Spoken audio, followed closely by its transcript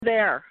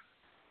there.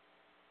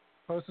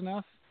 Close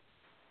enough?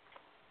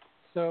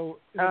 So,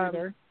 is it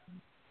there?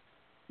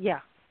 Yeah.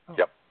 Oh.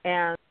 Yep.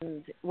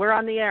 And we're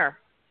on the air.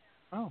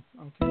 Oh,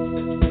 okay.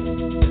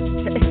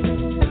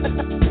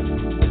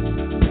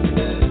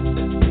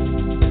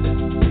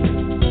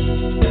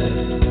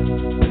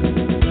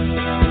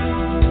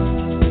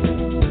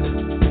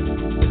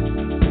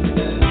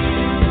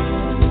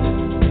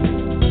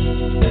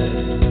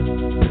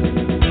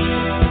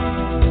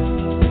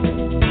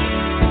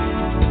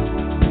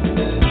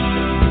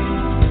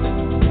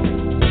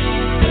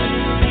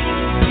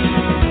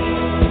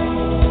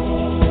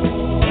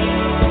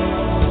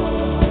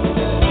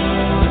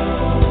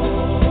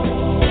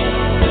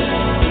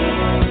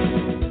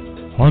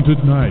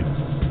 Haunted Nights,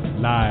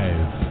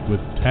 live with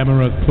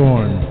Tamara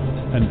Thorne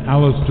and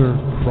Alistair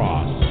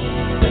Cross.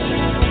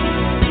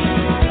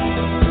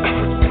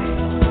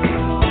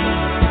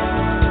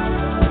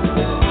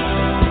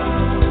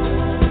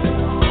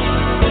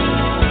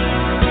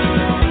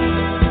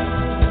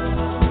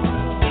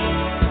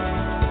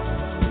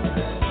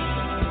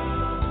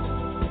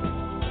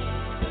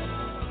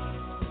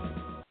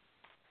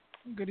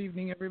 Good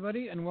evening,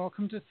 everybody, and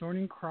welcome to Thorne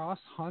and Cross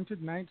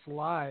Haunted Nights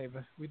Live.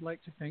 We'd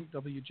like to thank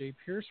W.J.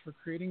 Pierce for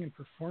creating and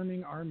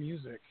performing our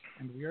music.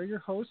 And we are your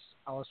hosts,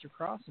 Alistair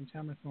Cross and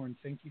Tamara Thorne.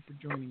 Thank you for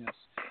joining us.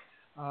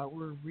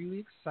 We're really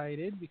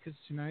excited because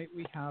tonight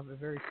we have a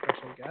very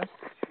special guest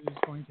who's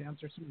going to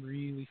answer some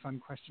really fun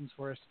questions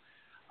for us.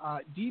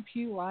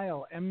 D.P.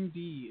 Lyle,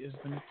 M.D., is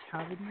the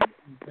McCavity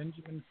and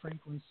Benjamin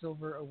Franklin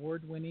Silver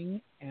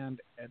Award-winning and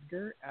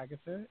Edgar,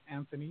 Agatha,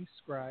 Anthony,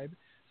 Scribe,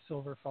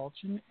 Silver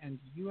Falchion, and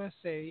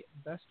USA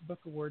Best Book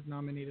Award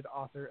nominated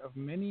author of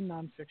many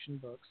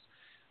nonfiction books,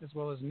 as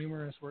well as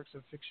numerous works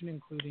of fiction,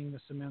 including the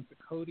Samantha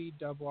Cody,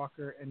 Dub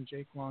Walker, and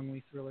Jake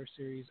Longley thriller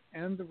series,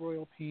 and the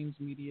Royal Pains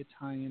media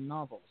tie-in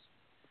novels.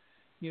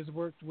 He has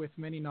worked with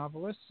many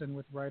novelists and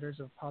with writers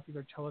of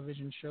popular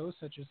television shows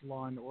such as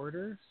Law and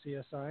Order,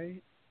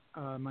 CSI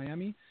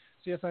Miami,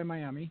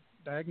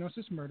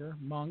 Diagnosis Murder,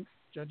 Monk,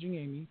 Judging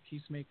Amy,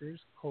 Peacemakers,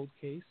 Cold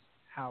Case,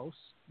 House,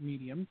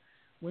 Medium,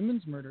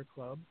 Women's Murder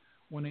Club,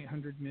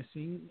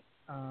 1-800-MISSING,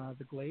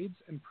 The Glades,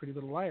 and Pretty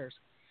Little Liars.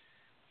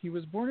 He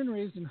was born and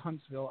raised in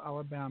Huntsville,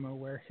 Alabama,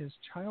 where his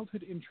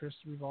childhood interests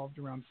revolved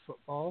around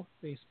football,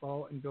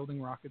 baseball, and building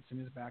rockets in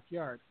his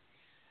backyard.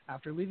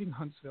 After leaving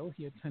Huntsville,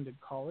 he attended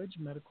college,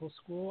 medical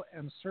school,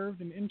 and served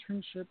an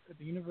internship at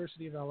the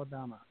University of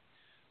Alabama,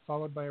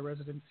 followed by a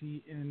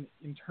residency in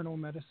internal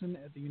medicine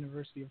at the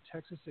University of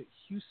Texas at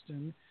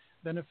Houston,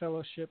 then a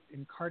fellowship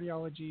in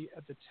cardiology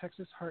at the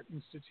Texas Heart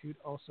Institute,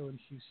 also in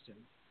Houston.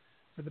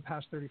 For the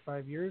past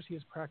 35 years, he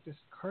has practiced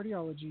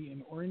cardiology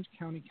in Orange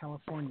County,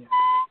 California.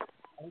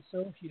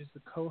 Also, he is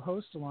the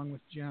co-host, along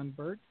with Jan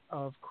Burt,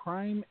 of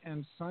Crime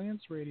and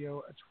Science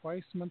Radio, a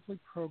twice-monthly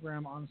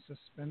program on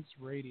Suspense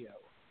Radio.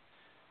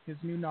 His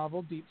new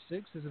novel, Deep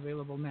Six, is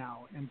available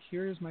now, and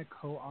here is my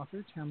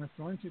co-author, Tamara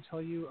Thorne, to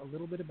tell you a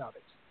little bit about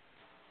it.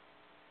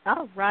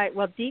 All right.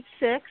 Well, with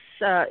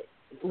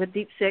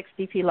Deep Six,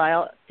 D.P.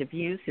 Lyle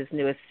debuts his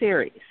newest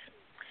series,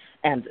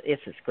 and this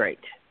is great.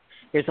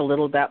 Here's a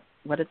little about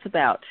what it's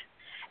about.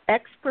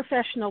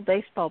 Ex-professional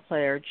baseball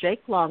player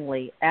Jake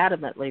Longley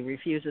adamantly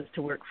refuses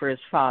to work for his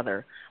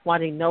father,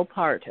 wanting no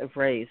part of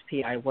Ray's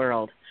PI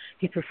world.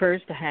 He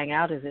prefers to hang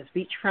out at his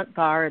beachfront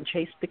bar and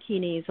chase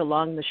bikinis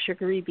along the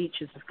sugary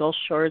beaches of Gulf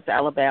Shores,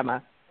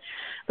 Alabama.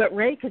 But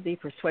Ray could be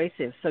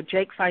persuasive, so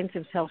Jake finds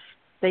himself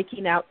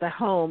staking out the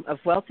home of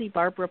wealthy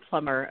Barbara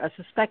Plummer, a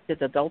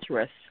suspected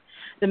adulteress.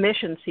 The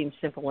mission seems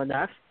simple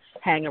enough.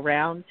 Hang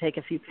around, take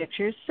a few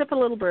pictures, sip a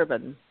little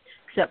bourbon.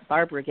 Except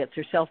Barbara gets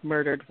herself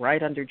murdered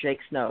right under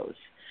Jake's nose.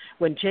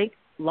 When Jake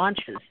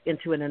launches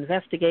into an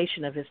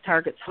investigation of his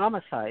target's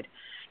homicide,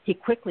 he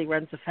quickly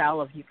runs afoul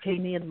of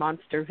Ukrainian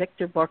monster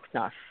Viktor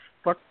Borkov.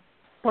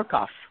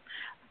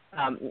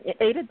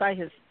 Aided by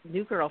his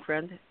new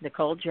girlfriend,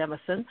 Nicole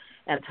Jemison,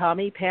 and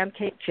Tommy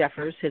Pancake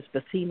Jeffers, his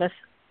behemoth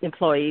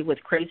employee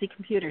with crazy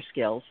computer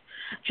skills,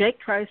 Jake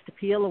tries to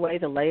peel away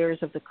the layers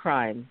of the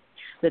crime.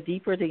 The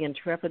deeper the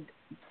intrepid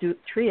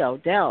trio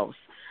delves,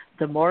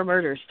 the more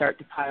murders start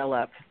to pile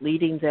up,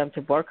 leading them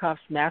to Borkov's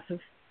massive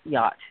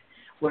yacht,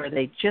 where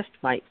they just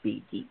might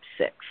be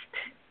deep-sixed.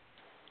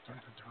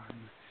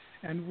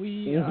 And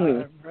we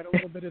read a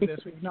little bit of this.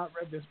 We've not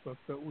read this book,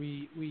 but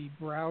we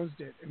browsed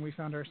it, and we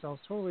found ourselves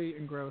totally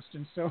engrossed.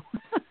 And so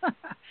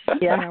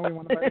now we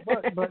want to buy the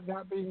book. But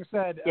that being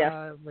said,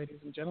 ladies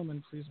and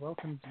gentlemen, please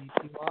welcome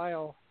D.P.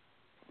 Lyle.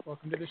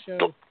 Welcome to the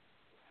show.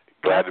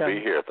 Glad to be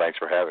here. Thanks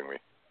for having me.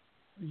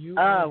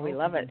 We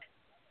love it.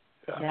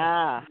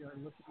 Yeah. We are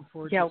looking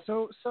forward to it.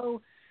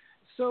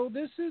 So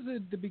this is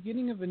the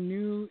beginning of a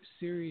new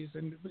series,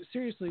 and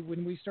seriously,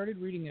 when we started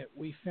reading it,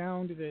 we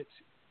found that,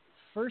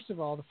 first of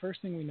all, the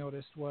first thing we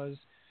noticed was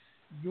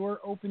your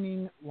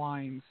opening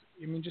lines.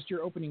 I mean, just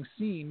your opening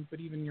scene, but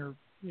even your,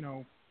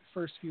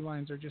 first few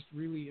lines are just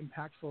really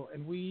impactful,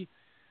 and we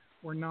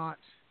were not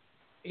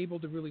able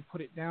to really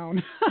put it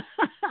down.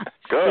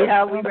 Good.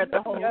 Yeah, we read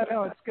the whole. Yeah,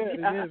 no, it's good.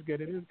 Yeah.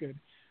 It is good.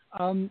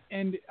 And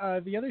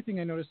the other thing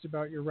I noticed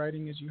about your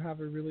writing is you have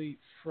a really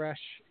fresh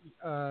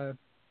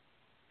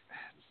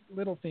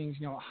little things,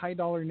 high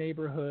dollar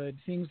neighborhood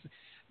things,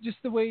 just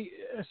a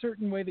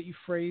certain way that you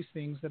phrase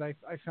things that I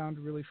found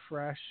really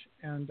fresh.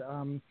 And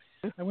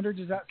I wonder,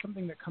 is that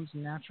something that comes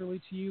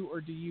naturally to you, or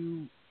do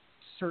you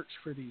search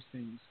for these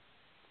things?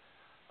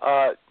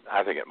 I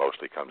think it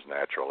mostly comes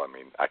natural. I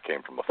mean, I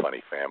came from a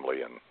funny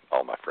family, and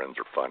all my friends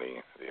are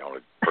funny. The only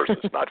person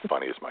that's not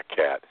funny is my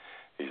cat.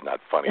 He's not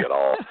funny at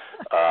all.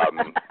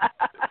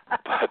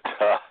 But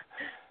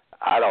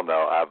I don't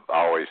know. I've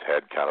always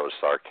had kind of a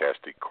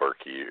sarcastic,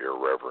 quirky,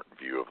 irreverent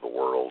view of the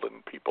world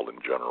and people in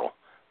general.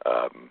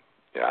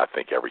 I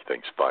think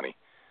everything's funny.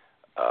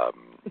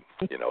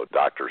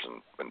 Doctors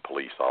and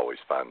police always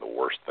find the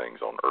worst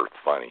things on earth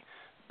funny.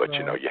 But,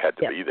 right. You had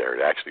to be there.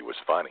 It actually was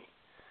funny.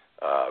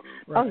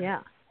 Oh,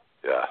 yeah.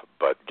 Yeah,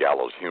 but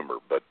gallows humor.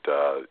 But,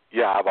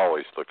 I've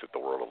always looked at the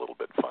world a little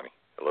bit funny,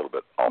 a little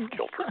bit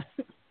off-kilter.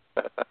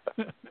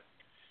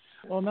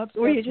 Well,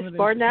 were you just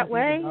born that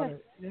way?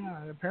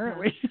 Yeah,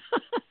 apparently.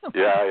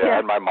 yeah,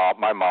 and my mom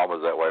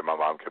was that way. My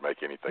mom could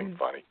make anything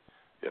funny.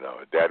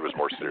 Dad was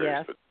more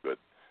serious,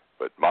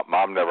 but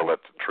mom never let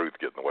the truth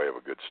get in the way of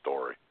a good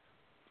story.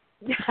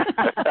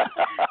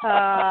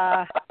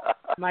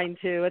 Mine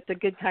too. It's a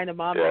good kind of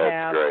mom to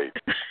have.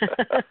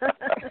 That's great.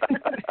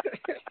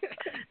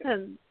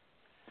 And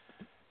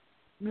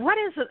what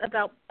is it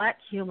about black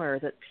humor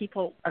that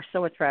people are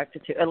so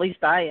attracted to? At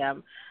least I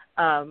am.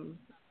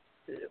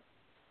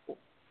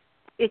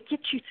 It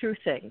gets you through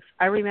things.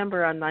 I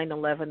remember on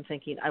 9/11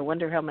 thinking, I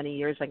wonder how many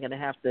years I'm going to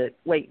have to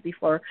wait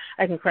before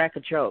I can crack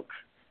a joke,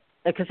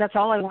 because that's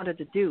all I wanted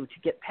to do to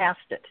get past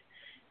it.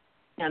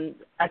 And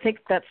I think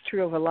that's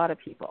true of a lot of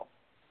people.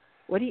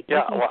 What do you think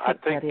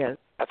that is?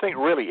 I think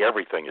really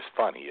everything is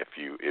funny if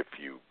you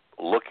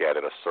look at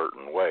it a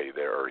certain way.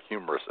 There are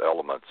humorous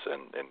elements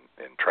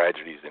and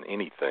tragedies in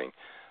anything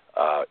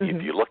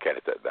if you look at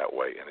it that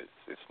way. And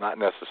it's not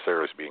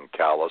necessarily being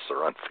callous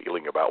or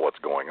unfeeling about what's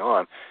going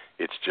on.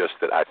 It's just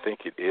that I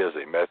think it is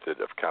a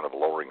method of kind of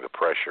lowering the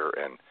pressure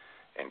and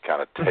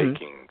kind of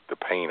taking the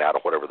pain out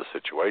of whatever the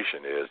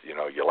situation is.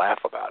 You laugh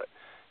about it.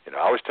 I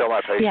always tell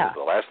my patients,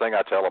 the last thing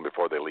I tell them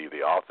before they leave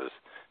the office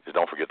is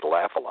don't forget to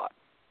laugh a lot,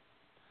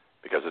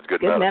 because it's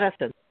good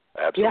medicine.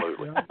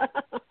 Absolutely.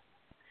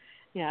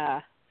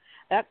 Yeah.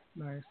 That's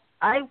nice.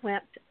 I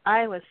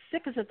was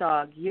sick as a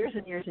dog years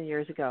and years and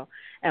years ago,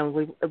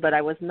 but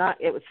I was not.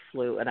 It was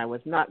flu, and I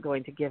was not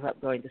going to give up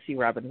going to see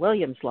Robin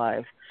Williams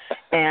live.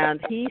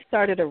 And he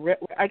started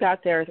I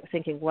got there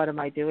thinking, what am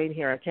I doing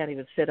here? I can't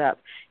even sit up.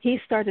 He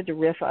started to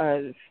riff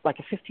like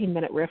a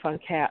 15-minute riff on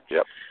Cats.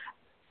 Yep.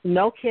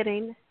 No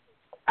kidding.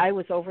 I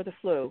was over the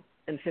flu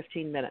in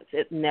 15 minutes.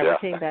 It never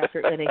came back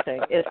or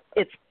anything.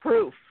 It's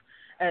proof.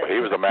 He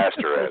was a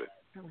master at it.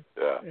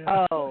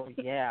 Yeah. Oh,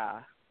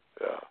 yeah.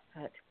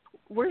 Yeah.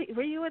 Were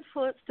you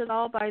influenced at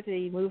all by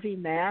the movie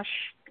MASH?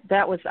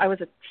 I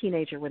was a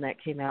teenager when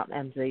that came out,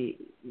 and the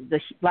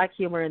black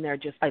humor in there,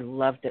 I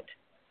loved it.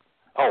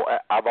 Oh,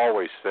 I've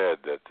always said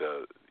that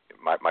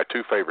my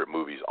two favorite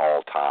movies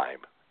all time,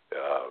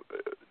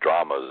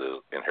 dramas,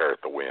 is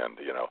Inherit the Wind.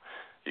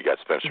 You got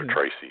Spencer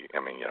Tracy. I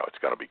mean, it's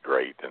going to be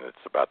great, and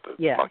it's about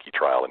the monkey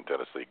trial in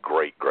Tennessee.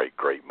 Great, great,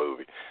 great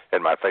movie.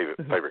 And my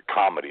favorite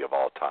comedy of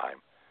all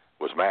time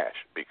was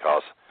MASH,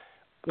 because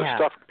the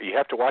stuff, you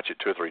have to watch it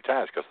 2 or 3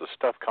 times, because the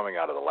stuff coming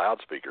out of the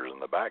loudspeakers in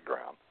the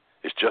background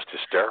is just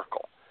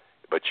hysterical.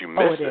 But you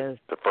miss it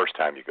the first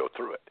time you go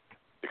through it,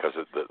 because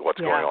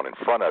what's going on in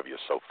front of you is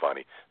so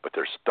funny, but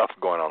there's stuff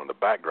going on in the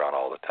background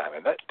all the time.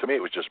 And that, to me,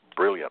 it was just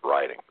brilliant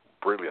writing,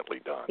 brilliantly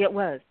done. It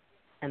was,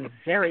 and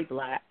very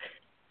black.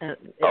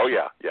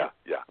 Yeah.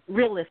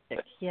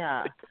 Realistic,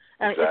 yeah.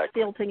 Exactly. It's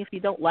the old thing, if you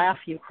don't laugh,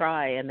 you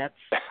cry, and that's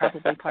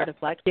probably part of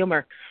black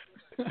humor.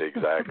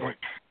 Exactly.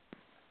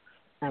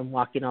 I'm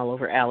walking all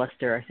over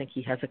Alistair. I think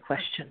he has a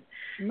question.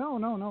 No,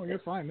 you're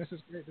fine. This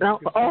is great.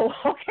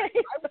 Okay.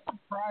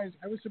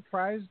 I was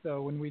surprised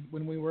though when we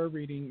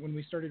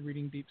started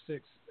reading Deep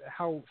Six,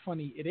 how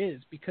funny it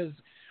is, because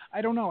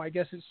I don't know. I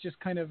guess it's just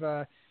kind of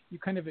you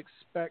kind of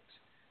expect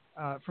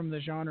from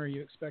the genre,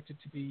 you expect it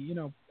to be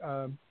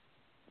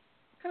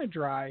kind of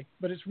dry,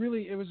 but it's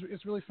really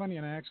funny,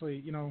 and I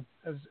actually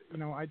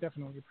I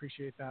definitely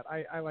appreciate that.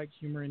 I like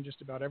humor in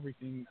just about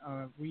everything.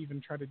 We even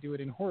try to do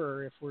it in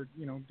horror if we're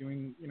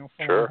doing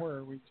foreign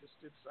horror.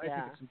 I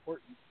think it's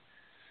important.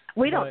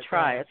 We don't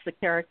try. It's the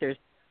characters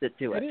that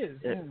do it. It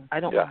is.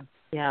 I don't.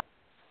 Yeah.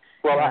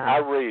 Well, I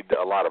read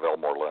a lot of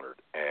Elmore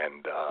Leonard,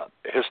 and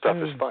his stuff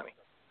is funny.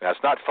 Now,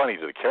 it's not funny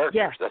to the characters.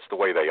 Yeah. That's the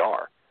way they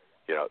are.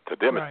 To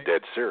them it's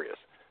dead serious,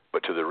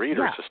 but to the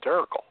reader it's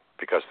hysterical,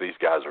 because these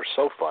guys are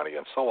so funny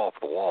and so off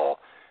the wall.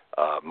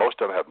 Most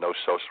of them have no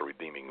social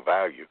redeeming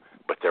value,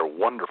 but they're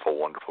wonderful,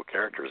 wonderful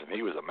characters, and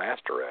he was a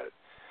master at it.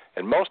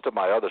 And most of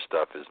my other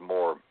stuff is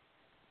more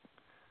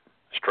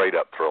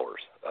straight-up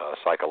thrillers,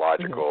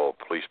 psychological,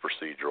 police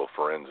procedural,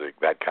 forensic,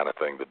 that kind of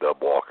thing, the Dub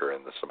Walker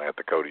and the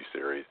Samantha Cody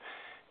series.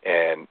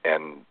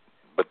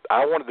 But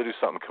I wanted to do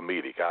something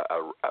comedic.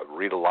 I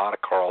read a lot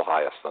of Carl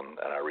Hiaasen,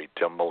 and I read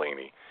Tim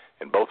Mullany,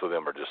 and both of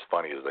them are just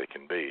funny as they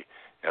can be.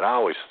 And I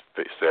always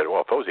said,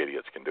 well, if those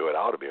idiots can do it, I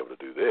ought to be able to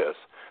do this.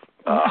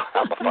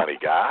 I'm a funny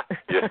guy,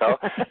 you know.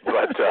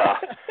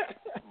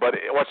 But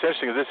what's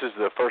interesting is this is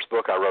the first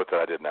book I wrote that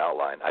I didn't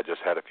outline. I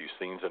just had a few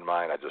scenes in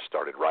mind. I just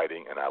started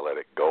writing, and I let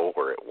it go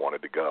where it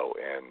wanted to go.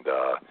 And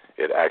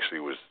it actually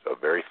was a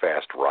very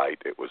fast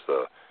write. It was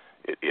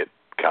it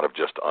kind of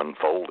just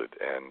unfolded,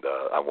 and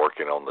I'm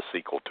working on the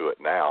sequel to it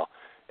now.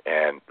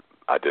 And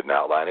I didn't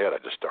outline it. I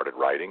just started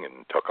writing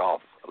and took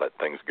off, let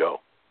things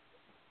go.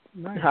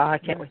 Nice. Oh, I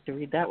can't wait to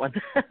read that one.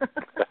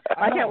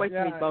 I can't wait to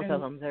read both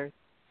of them.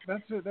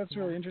 That's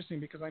really interesting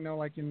because I know,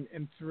 like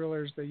in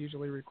thrillers, they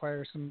usually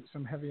require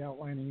some heavy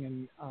outlining,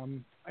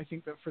 and I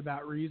think that for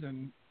that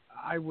reason,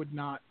 I would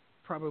not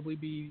probably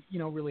be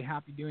really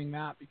happy doing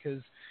that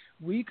because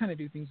we kind of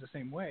do things the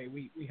same way.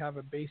 We have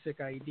a basic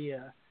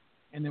idea,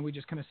 and then we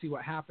just kind of see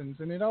what happens,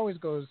 and it always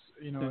goes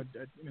an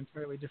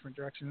entirely different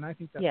direction. And I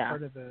think that's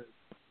part of the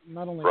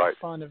not only the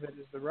fun of it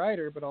as the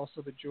writer, but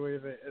also the joy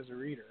of it as a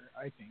reader.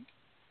 I think.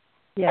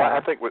 Yeah,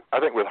 well, I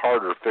think with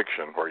harder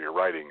fiction, where you're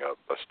writing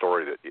a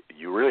story that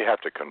you really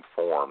have to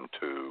conform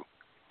to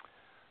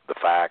the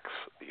facts.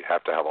 You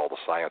have to have all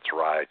the science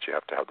right. You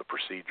have to have the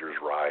procedures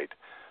right,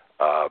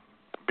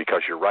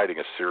 because you're writing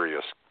a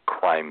serious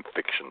crime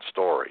fiction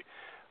story.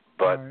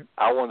 But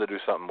I wanted to do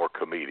something more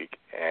comedic,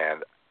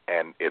 and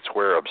it's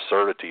where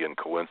absurdity and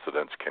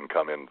coincidence can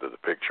come into the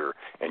picture,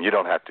 and you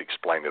don't have to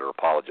explain it or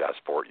apologize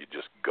for it. You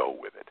just go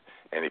with it.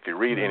 And if you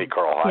read any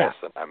Carl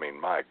Hiaasen, I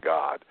mean, my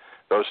God,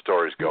 those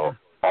stories go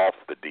off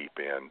the deep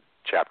end,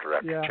 chapter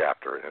after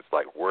chapter, and it's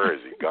like, where is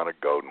he going to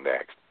go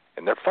next?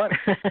 And they're funny.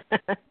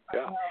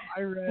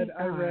 I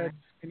read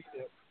Skinny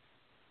Dip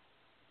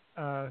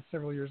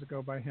several years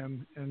ago by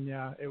him, and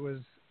it was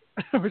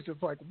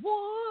just like,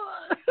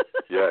 what?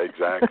 Yeah,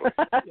 exactly.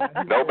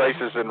 No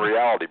basis in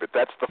reality, but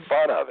that's the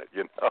fun of it,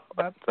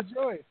 That's the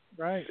joy,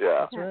 right?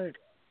 Yeah. That's right.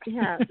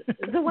 Yeah.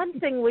 The one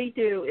thing we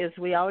do is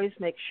we always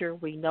make sure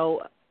we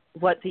know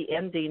what the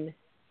ending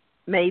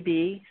may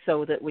be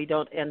so that we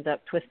don't end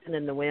up twisting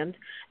in the wind.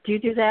 Do you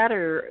do that,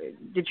 or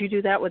did you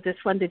do that with this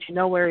one? Did you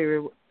know where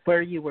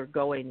you were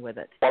going with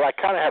it? Well, I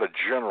kind of had a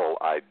general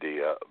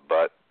idea,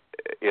 but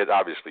it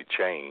obviously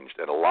changed,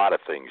 and a lot of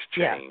things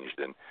changed.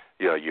 And,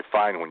 you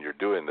find when you're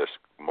doing this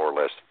more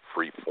or less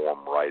free-form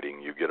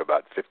writing, you get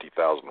about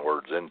 50,000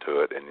 words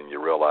into it, and then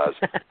you realize,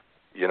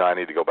 I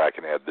need to go back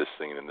and add this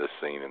scene and this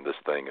scene and this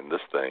thing and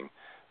this thing.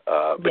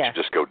 But you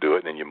just go do it,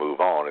 and then you move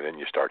on, and then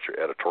you start your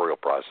editorial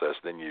process,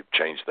 and then you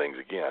change things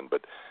again.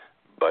 But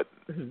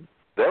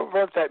there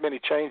weren't that many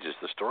changes.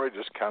 The story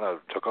just kind of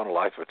took on a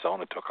life of its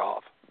own and took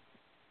off.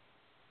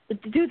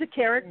 Do the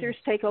characters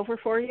take over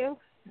for you?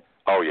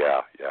 Oh,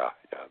 yeah.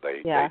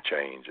 They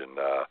change, and,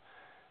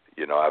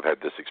 I've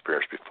had this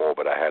experience before,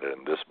 but I had it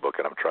in this book,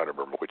 and I'm trying to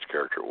remember which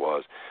character it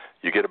was.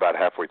 You get about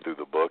halfway through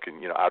the book, and,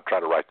 I try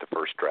to write the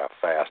first draft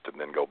fast and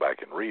then go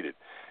back and read it.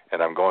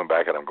 And I'm going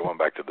back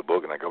to the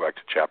book, and I go back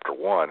to chapter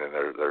 1, and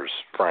there's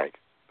Frank.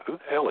 Who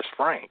the hell is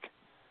Frank?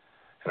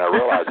 And I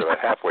realized that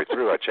halfway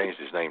through I changed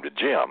his name to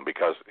Jim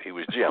because he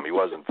was Jim. He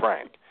wasn't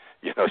Frank.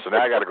 So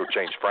now I got to go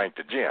change Frank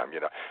to Jim.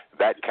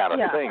 That kind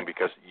of thing,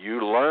 because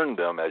you learn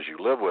them as you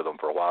live with them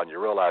for a while, and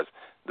you realize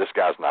this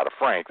guy's not a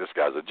Frank, this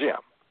guy's a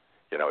Jim.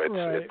 And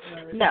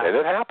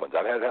it happens.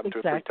 I've had it happen 2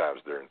 or 3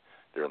 times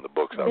during the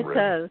books I've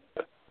written. It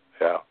does.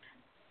 Yeah.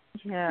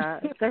 Yeah.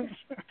 There's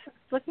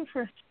looking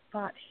for a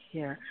spot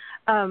here.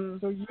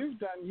 So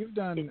you've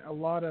done a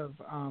lot of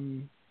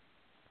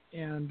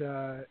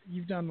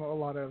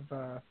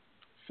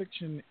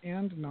fiction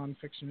and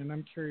nonfiction, and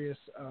I'm curious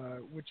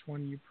which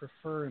one you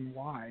prefer and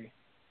why.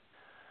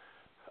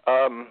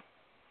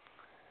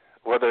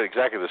 Well, they're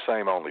exactly the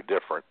same, only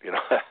different.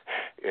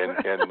 In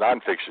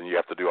nonfiction, you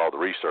have to do all the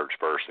research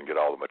first and get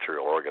all the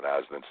material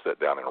organized, and then sit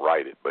down and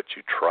write it. But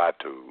you try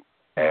to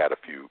add a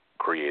few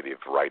creative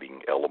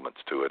writing elements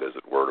to it, as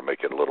it were, to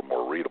make it a little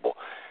more readable.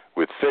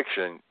 With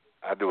fiction,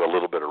 I do a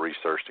little bit of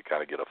research to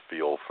kind of get a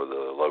feel for the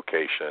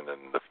location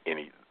and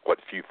what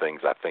few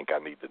things I think I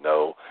need to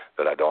know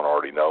that I don't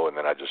already know, and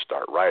then I just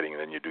start writing,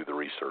 and then you do the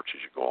research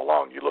as you go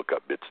along. You look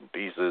up bits and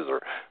pieces,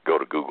 or go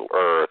to Google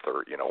Earth,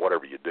 or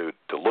whatever you do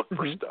to look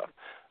for stuff.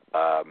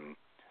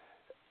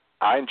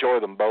 I enjoy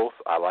them both.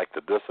 I like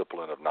the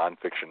discipline of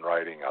nonfiction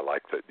writing. I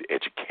like the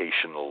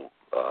educational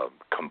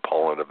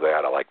component of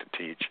that. I like to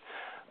teach.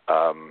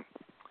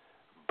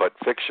 But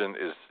fiction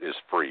is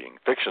freeing.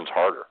 Fiction's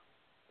harder.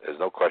 There's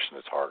no question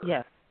it's harder.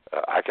 Yes.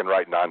 I can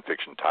write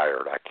nonfiction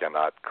tired. I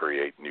cannot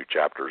create new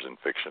chapters in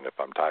fiction if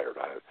I'm tired.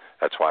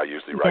 That's why I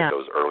usually write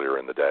those earlier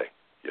in the day,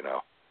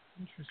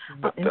 Interesting.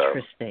 But,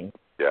 Interesting.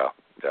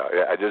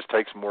 It just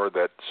takes more of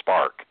that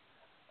spark,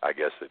 I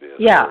guess it is.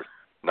 Yeah. Whereas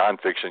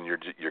nonfiction,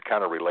 you're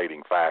kind of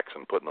relating facts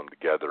and putting them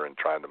together and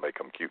trying to make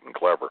them cute and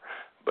clever.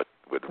 But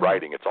with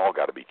writing, it's all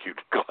got to be cute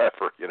and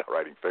clever,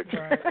 writing fiction.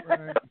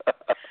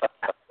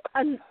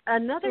 Right.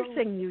 Another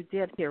thing you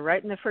did here,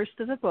 right in the first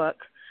of the book,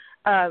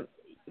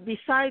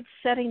 besides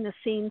setting the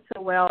scene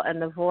so well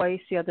and the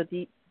voice,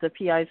 the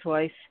PI's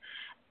voice,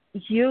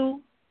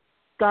 you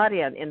got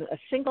in a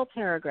single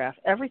paragraph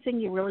everything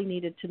you really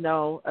needed to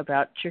know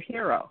about your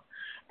hero.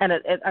 And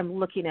I'm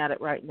looking at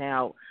it right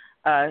now.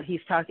 He's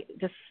talking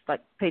just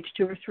like page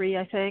 2 or 3,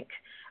 I think.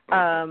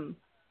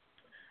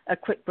 A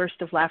quick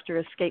burst of laughter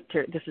escaped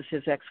her. This is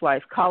his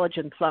ex-wife.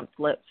 Collagen plumped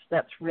lips.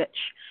 That's rich.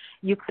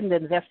 You couldn't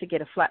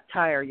investigate a flat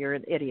tire. You're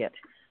an idiot.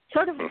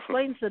 Sort of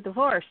explains the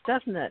divorce,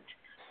 doesn't it?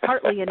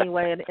 Partly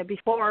anyway. And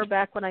before,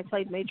 back when I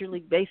played Major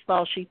League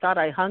Baseball, she thought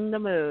I hung the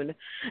moon.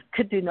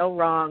 Could do no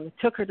wrong.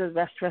 Took her to the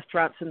best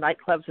restaurants and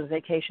nightclubs and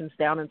vacations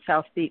down in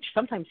South Beach,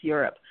 sometimes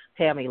Europe.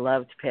 Tammy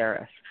loved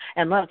Paris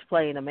and loved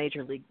playing a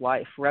Major League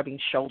wife, rubbing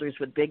shoulders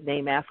with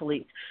big-name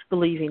athletes,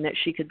 believing that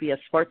she could be a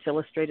Sports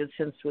Illustrated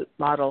swimsuit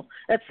model,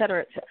 et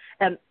cetera, et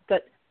cetera.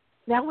 But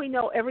now we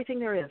know everything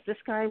there is.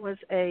 This guy was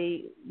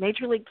a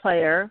Major League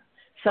player.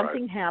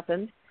 Something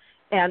happened,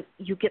 and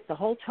you get the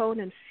whole tone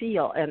and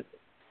feel, and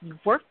you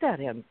worked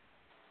that in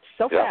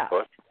so fast.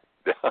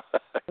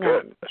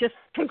 Good. Just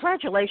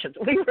congratulations.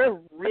 We were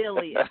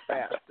really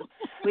impressed.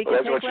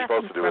 That's what you're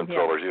supposed to do in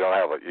thrillers. You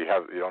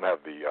don't have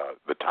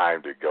the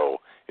time to go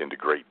into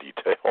great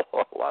detail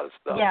on a lot of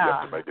stuff. Yeah. You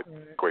have to make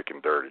it quick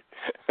and dirty.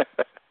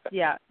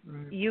 Yeah.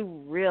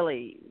 You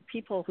really,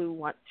 people who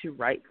want to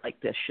write like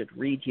this should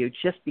read you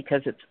just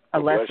because it's a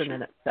lesson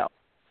in itself.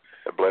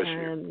 Bless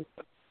you.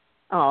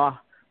 Oh,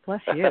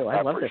 bless you.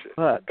 I love this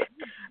book.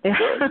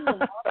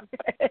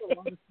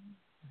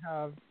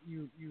 Have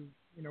you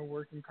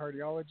work in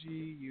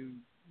cardiology, you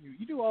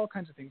do all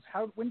kinds of things.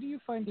 When do you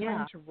find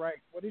time to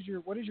write? What is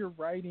your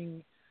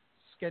writing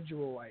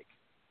schedule like?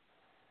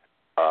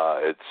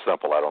 It's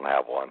simple. I don't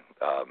have one.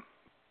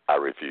 I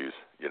refuse.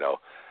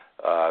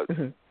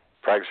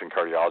 Practicing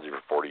cardiology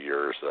for 40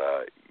 years,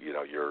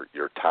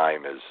 your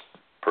time is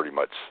pretty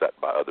much set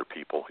by other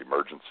people,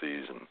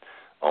 emergencies and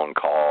on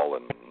call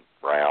and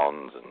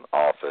rounds and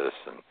office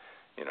and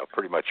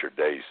pretty much your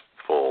day's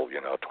full,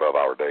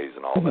 12-hour days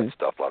and all that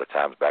stuff. A lot of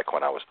times back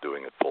when I was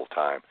doing it full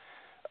time,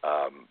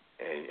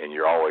 and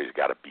you're always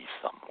got to be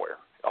somewhere,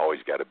 always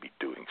got to be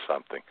doing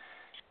something.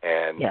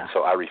 And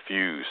so I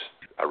refuse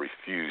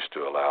to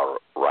allow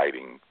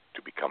writing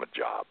to become a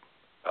job.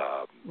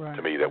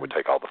 To me, that would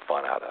take all the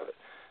fun out of it.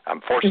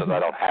 I'm fortunate that I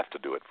don't have to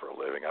do it for a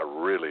living. I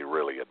really,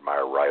 really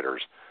admire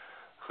writers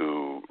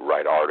who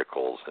write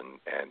articles and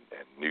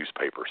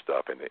newspaper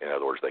stuff. In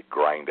other words, they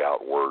grind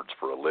out words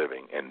for a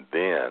living and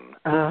then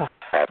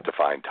have to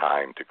find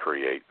time to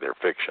create their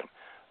fiction.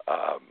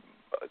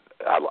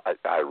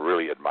 I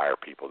really admire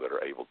people that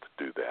are able to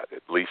do that.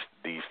 At least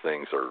these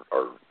things are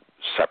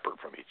separate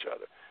from each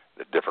other.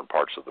 They're different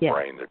parts of the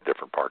brain. They're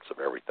different parts of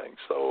everything.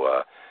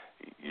 So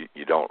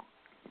you don't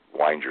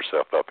wind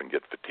yourself up and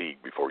get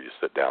fatigued before you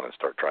sit down and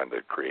start trying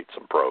to create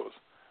some prose.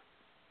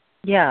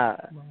 Yeah,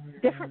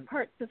 different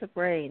parts of the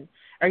brain.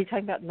 Are you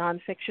talking about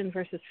nonfiction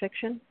versus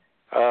fiction?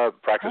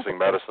 Practicing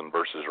medicine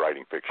versus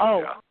writing fiction.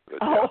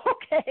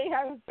 Okay.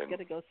 I was going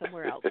to go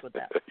somewhere else with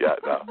that. But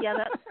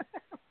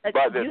it's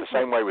the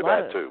same way with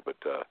that too.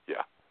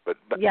 But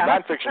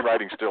nonfiction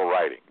writing's still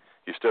writing.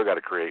 You still got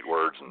to create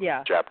words and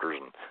chapters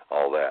and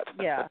all that.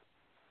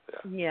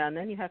 Yeah, and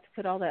then you have to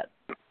put all that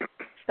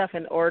stuff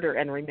in order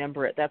and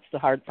remember it. That's the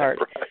hard part.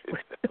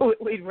 Right.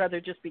 We'd rather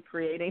just be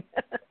creating.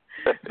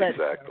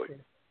 Exactly.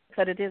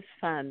 But it is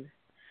fun.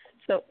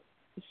 So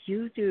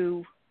you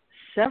do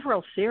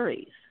several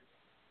series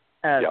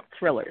of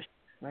thrillers,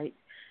 right?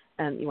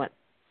 And you want to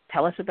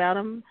tell us about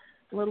them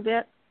a little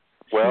bit?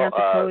 Well,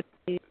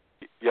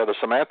 the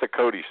Samantha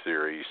Cody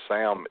series,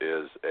 Sam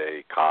is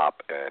a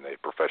cop and a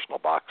professional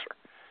boxer.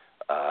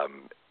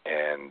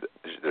 And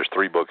there's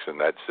 3 books in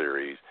that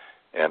series,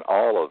 and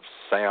all of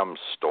Sam's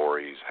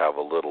stories have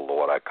a little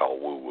what I call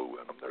woo-woo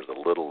in them. There's a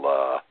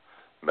little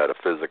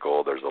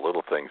metaphysical. There's a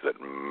little things that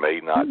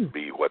may not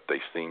be what they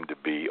seem to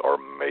be, or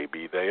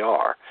maybe they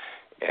are.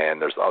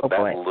 And there's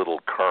that little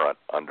current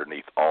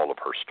underneath all of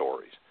her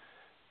stories.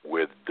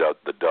 With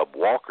the Dub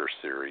Walker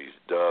series,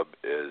 Dub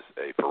is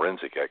a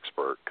forensic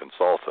expert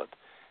consultant,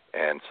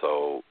 and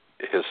so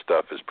his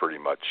stuff is pretty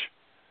much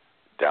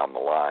down the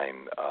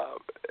line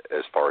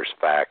as far as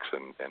facts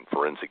and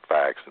forensic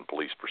facts and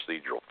police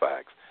procedural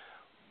facts.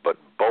 But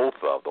both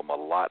of them, a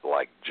lot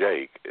like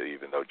Jake,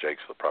 even though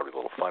Jake's probably a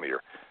little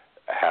funnier,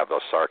 have a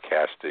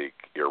sarcastic,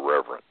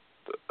 irreverent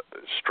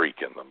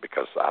streak in them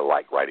because I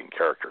like writing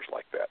characters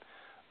like that.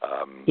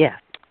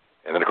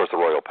 And then, of course, the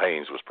Royal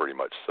Pains was pretty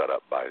much set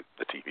up by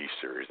the TV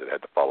series that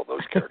had to follow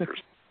those characters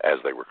as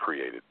they were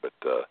created. But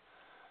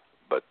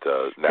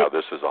now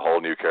this is a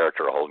whole new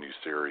character, a whole new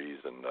series,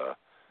 and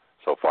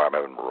so far I'm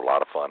having a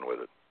lot of fun with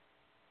it.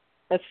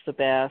 That's the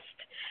best.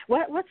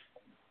 What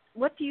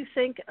do you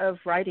think of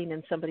writing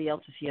in somebody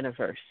else's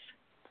universe,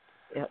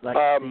 like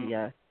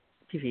the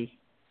TV?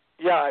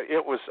 Yeah,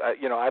 it was.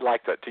 I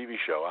liked that TV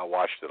show. I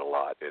watched it a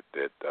lot. It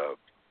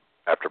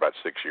after about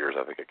 6 years,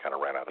 I think it kind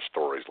of ran out of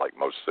stories, like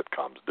most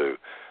sitcoms do.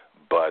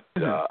 But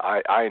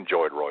I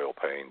enjoyed Royal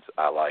Pains.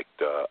 I liked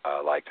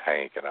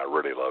Hank, and I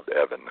really loved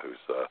Evan, who's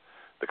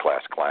the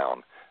class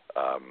clown,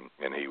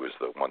 and he was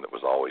the one that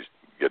was always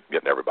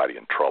getting everybody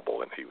in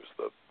trouble, and he was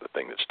the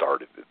thing that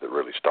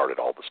really started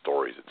all the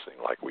stories. It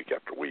seemed like week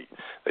after week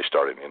they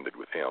started and ended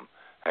with him,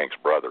 Hank's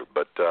brother.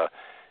 But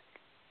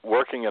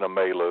working in a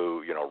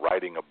milieu,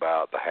 writing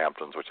about the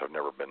Hamptons, which I've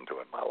never been to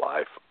in my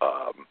life,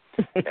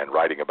 and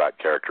writing about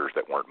characters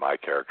that weren't my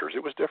characters,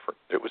 it was different.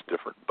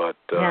 But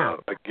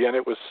again,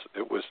 it was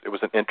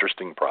an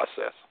interesting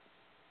process.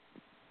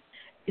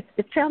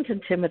 It sounds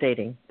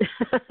intimidating.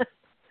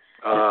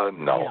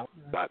 No,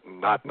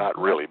 not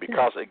really,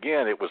 because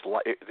again,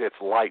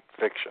 it's light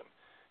fiction.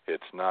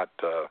 It's not.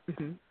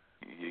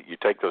 You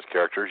take those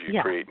characters,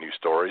 you create new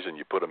stories, and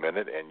you put them in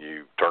it, and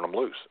you turn them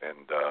loose.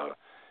 And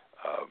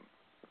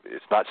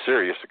it's not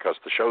serious because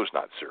the show's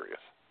not serious.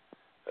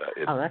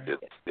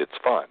 It's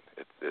fun.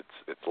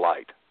 It's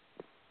light,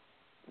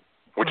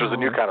 which was a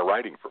new kind of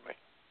writing for me.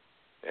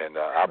 And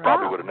I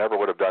probably never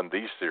would have done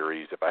these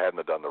series if I hadn't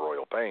have done the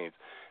Royal Pains,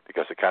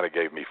 because it kind of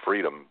gave me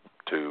freedom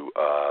to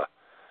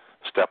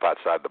step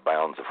outside the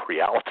bounds of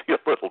reality a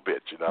little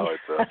bit.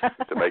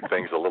 It's to make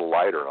things a little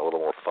lighter and a little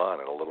more fun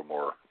and a little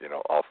more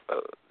off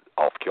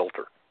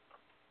kilter.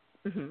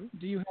 Mm-hmm.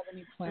 Do you have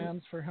any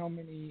plans for how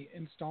many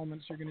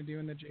installments you're going to do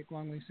in the Jake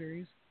Longley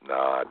series? No,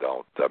 I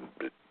don't. I'm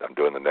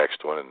doing the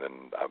next one, and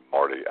then I'm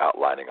already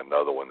outlining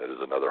another one that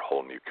is another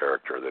whole new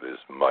character that is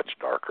much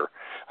darker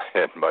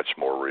and much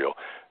more real.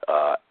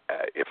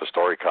 If a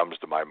story comes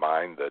to my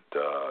mind that,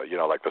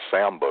 like the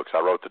Sam books, I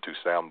wrote the 2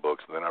 Sam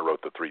books, and then I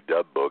wrote the 3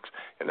 Dub books,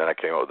 and then I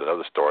came up with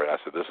another story, and I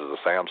said, this is a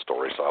Sam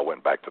story, so I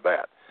went back to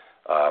that.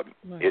 I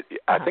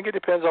think it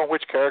depends on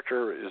which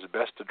character is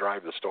best to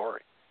drive the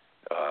story.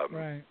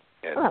 Right.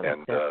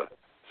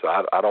 So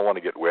I don't want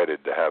to get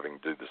wedded to having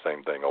to do the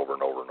same thing over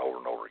and over and over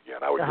and over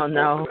again. I would get bored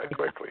of that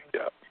quickly.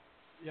 Yeah.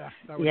 Yeah,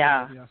 that would be,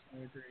 yes, I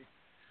agree.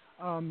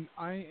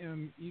 I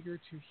am eager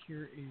to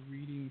hear a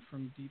reading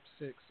from Deep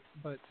Six,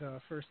 but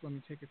first let me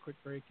take a quick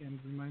break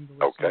and remind the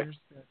listeners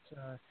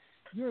that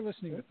you are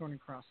listening to Thorn and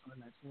Cross on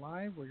the Nights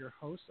Live. We're your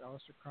hosts,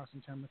 Alistair Cross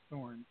and Tamara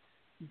Thorne.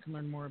 You can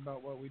learn more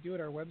about what we do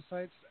at our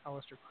websites,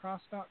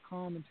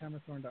 alistaircross.com and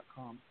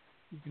tamarathorne.com.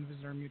 You can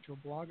visit our mutual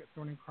blog at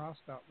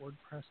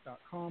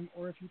thornandcross.wordpress.com,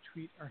 or if you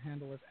tweet, our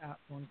handle is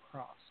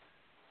 @thorncross.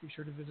 Be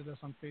sure to visit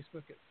us on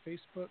Facebook at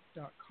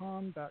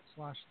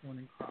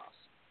facebook.com/thornandcross.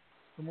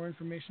 For more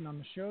information on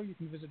the show, you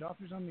can visit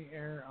Authors on the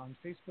Air on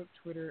Facebook,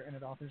 Twitter, and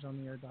at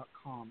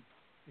authorsontheair.com.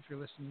 If you're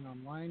listening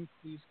online,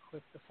 please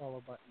click the follow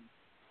button.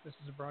 This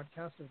is a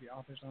broadcast of the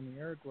Authors on the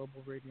Air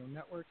Global Radio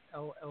Network,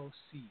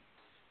 LLC.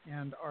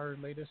 And our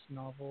latest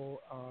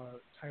novel,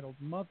 titled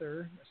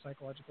Mother, a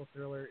psychological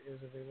thriller,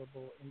 is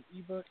available in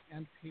ebook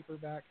and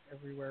paperback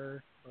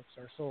everywhere books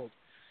are sold.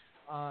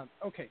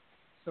 Okay,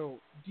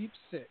 so Deep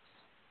Six.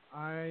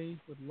 I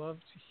would love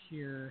to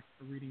hear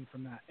a reading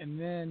from that. And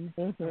then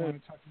I want to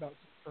talk about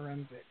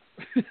forensics.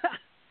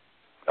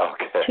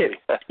 Okay.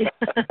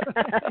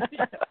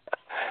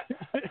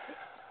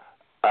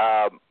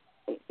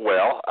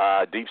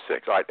 Deep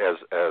Six. Right, as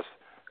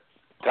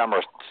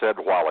Tamara said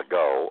a while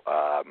ago,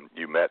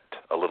 you met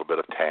a little bit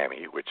of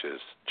Tammy, which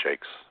is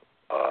Jake's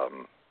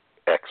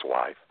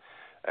ex-wife,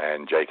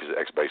 and Jake is an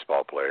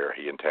ex-baseball player.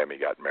 He and Tammy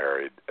got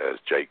married. As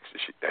Jake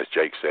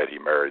said, he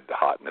married the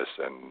hotness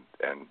and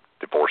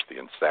divorced the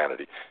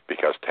insanity,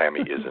 because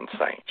Tammy is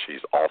insane.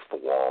 She's off the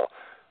wall.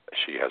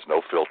 She has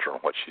no filter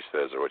on what she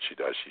says or what she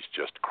does. She's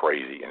just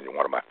crazy, and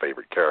one of my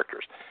favorite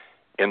characters.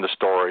 In the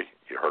story,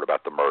 you heard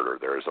about the murder.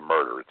 There is a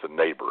murder. It's a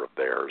neighbor of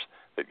theirs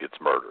that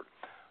gets murdered.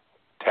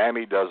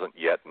 Tammy doesn't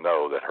yet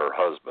know that her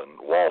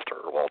husband,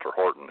 Walter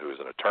Horton, who is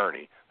an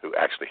attorney who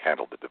actually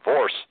handled the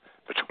divorce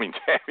between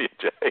Tammy and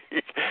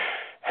Jake,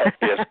 has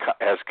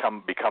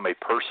become a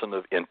person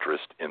of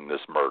interest in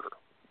this murder.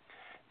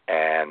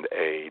 And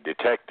a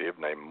detective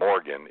named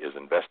Morgan is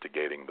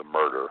investigating the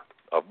murder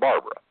of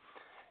Barbara.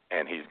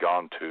 And he's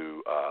gone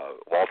to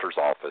Walter's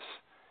office,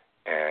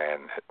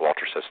 and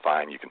Walter says,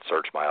 fine, you can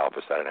search my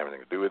office. I didn't have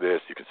anything to do with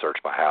this. You can search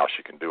my house.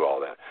 You can do all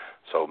that.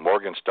 So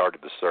Morgan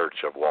started the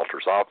search of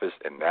Walter's office,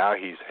 and now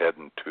he's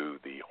heading to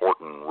the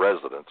Horton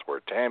residence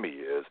where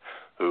Tammy is,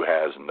 who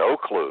has no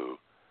clue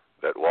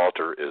that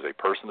Walter is a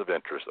person of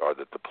interest or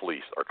that the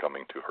police are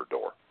coming to her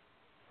door.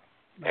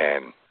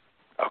 And,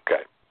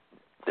 okay,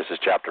 this is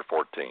chapter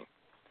 14.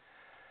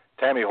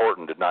 Tammy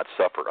Horton did not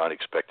suffer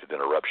unexpected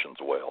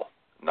interruptions well.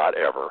 Not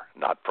ever,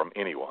 not from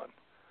anyone.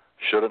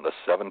 Shouldn't a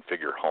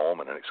 7-figure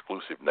home in an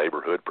exclusive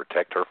neighborhood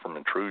protect her from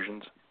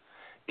intrusions,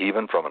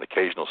 even from an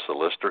occasional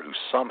solicitor who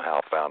somehow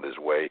found his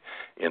way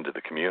into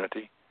the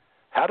community?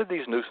 How did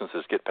these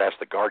nuisances get past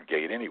the guard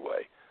gate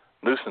anyway?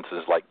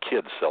 Nuisances like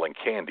kids selling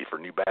candy for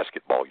new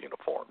basketball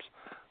uniforms,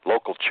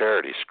 local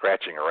charities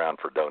scratching around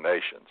for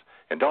donations,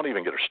 and don't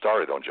even get her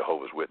started on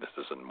Jehovah's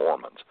Witnesses and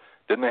Mormons.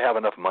 Didn't they have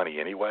enough money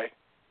anyway?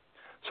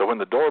 So when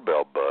the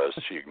doorbell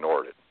buzzed, she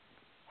ignored it.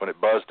 When it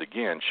buzzed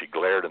again, she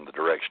glared in the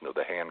direction of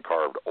the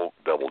hand-carved oak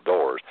double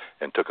doors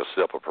and took a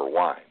sip of her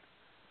wine.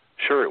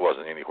 Sure, it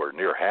wasn't anywhere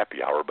near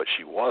happy hour, but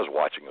she was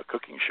watching a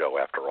cooking show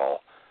after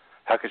all.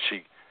 How could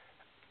she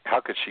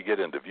get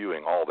into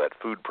viewing all that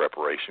food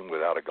preparation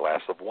without a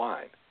glass of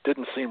wine?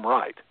 Didn't seem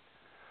right.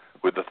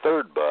 With the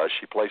third buzz,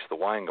 she placed the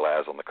wine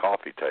glass on the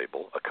coffee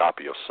table, a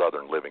copy of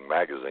Southern Living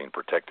magazine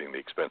protecting the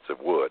expensive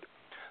wood.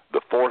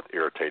 The fourth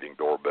irritating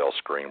doorbell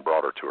scream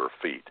brought her to her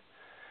feet.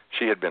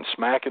 She had been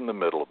smack in the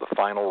middle of the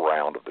final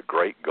round of the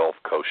Great Gulf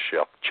Coast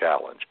Chef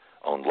Challenge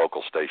on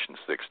local station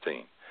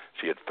 16.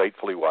 She had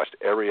faithfully watched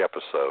every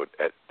episode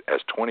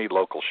as 20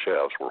 local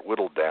chefs were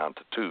whittled down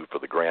to 2 for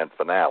the grand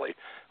finale,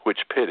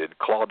 which pitted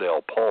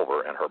Claudel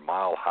Pulver and her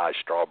mile-high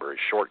strawberry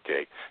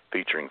shortcake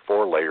featuring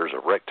 4 layers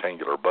of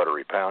rectangular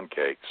buttery pound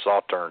cake,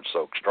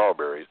 sauterne-soaked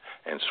strawberries,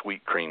 and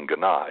sweet cream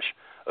ganache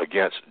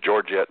against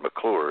Georgette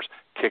McClure's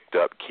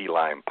kicked-up key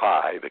lime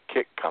pie, the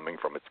kick coming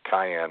from its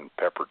cayenne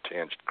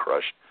pepper-tinged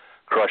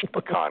crushed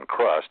pecan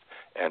crust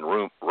and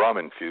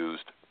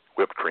rum-infused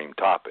whipped cream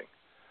topping.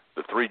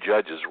 The 3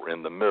 judges were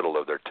in the middle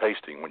of their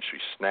tasting when she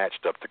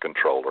snatched up the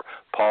controller,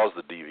 paused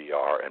the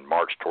DVR, and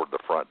marched toward the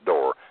front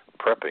door,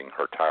 prepping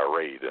her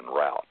tirade en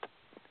route.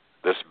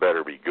 "This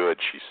better be good,"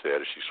 she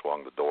said as she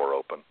swung the door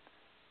open.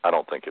 "I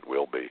don't think it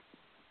will be."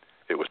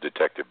 It was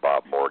Detective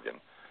Bob Morgan.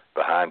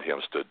 Behind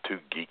him stood 2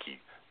 geeky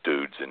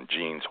dudes in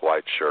jeans,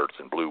 white shirts,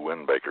 and blue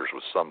windbreakers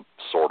with some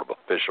sort of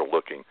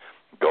official-looking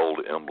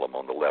gold emblem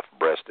on the left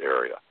breast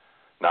area.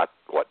 Not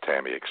what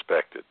Tammy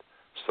expected.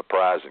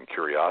 Surprise and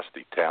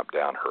curiosity tamped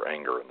down her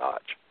anger a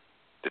notch.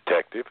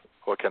 "Detective,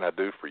 what can I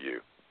do for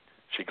you?"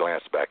 She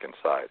glanced back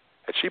inside.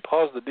 Had she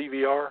paused the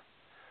DVR?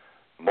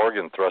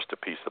 Morgan thrust a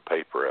piece of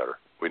paper at her.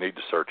 "We need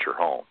to search your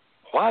home."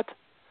 "What?"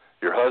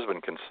 "Your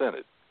husband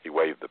consented." He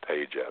waved the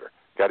page at her.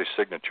 "Got his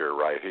signature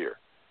right here."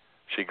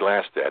 She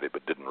glanced at it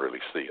but didn't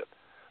really see it.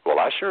 "Well,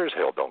 I sure as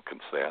hell don't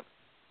consent."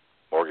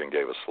 Morgan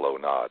gave a slow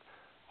nod.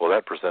 "Well,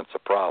 that presents a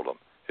problem."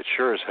 "It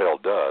sure as hell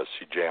does."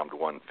 She jammed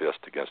one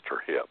fist against her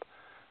hip.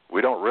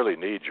 "We don't really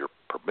need your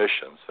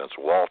permission since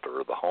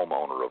Walter, the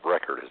homeowner of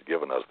record, has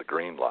given us the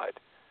green light."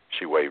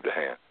 She waved a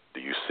hand. "Do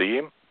you see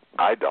him?"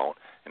 "I don't,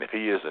 and if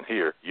he isn't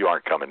here, you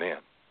aren't coming in."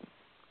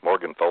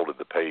 Morgan folded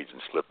the page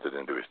and slipped it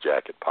into his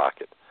jacket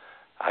pocket.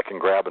 "I can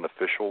grab an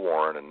official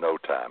warrant in no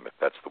time if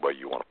that's the way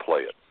you want to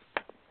play it."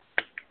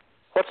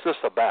 "What's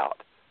this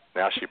about?"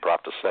 Now she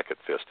propped a second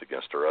fist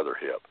against her other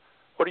hip.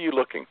 "What are you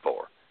looking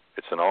for?"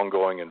 "It's an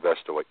ongoing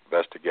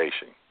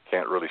investigation.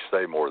 Can't really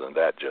say more than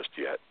that just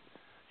yet."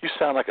 "You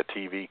sound like a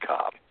TV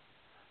cop."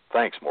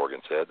 "Thanks,"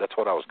 Morgan said. "That's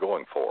what I was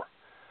going for."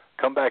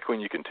 "Come back when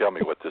you can tell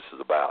me what this is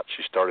about."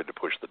 She started to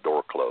push the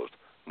door closed.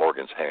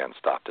 Morgan's hand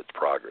stopped its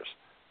progress.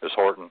 "Miss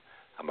Horton,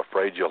 I'm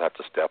afraid you'll have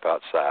to step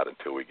outside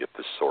until we get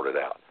this sorted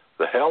out."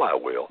 "The hell I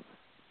will."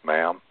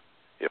 "Ma'am,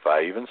 if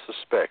I even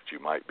suspect you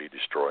might be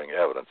destroying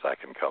evidence, I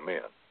can come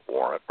in,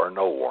 warrant or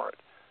no warrant.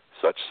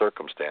 Such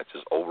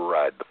circumstances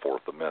override the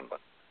Fourth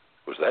Amendment."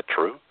 Was that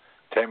true?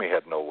 Tammy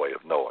had no way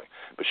of knowing,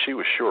 but she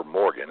was sure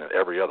Morgan and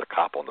every other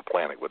cop on the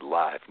planet would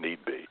lie if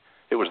need be.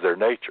 It was their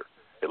nature.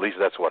 At least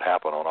that's what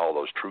happened on all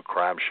those true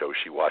crime shows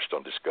she watched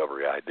on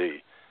Discovery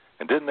ID.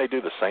 And didn't they do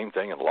the same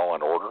thing in Law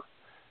and Order?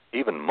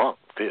 Even Monk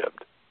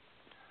fibbed.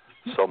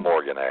 So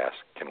Morgan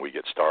asked, "Can we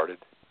get started?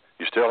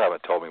 You still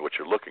haven't told me what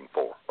you're looking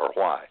for, or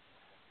why.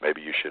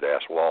 Maybe you should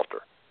ask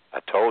Walter." "I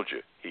told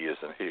you, he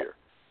isn't here."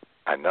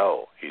 "I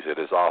know. He's at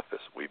his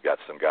office. We've got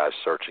some guys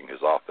searching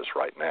his office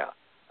right now."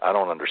 "I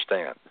don't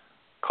understand."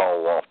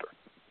 "Call Walter."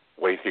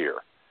 "Wait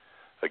here."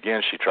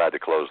 Again she tried to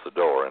close the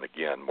door, and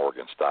again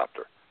Morgan stopped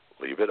her.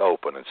 "Leave it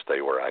open and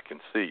stay where I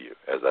can see you.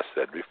 As I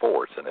said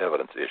before, it's an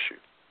evidence issue.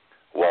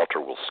 Walter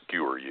will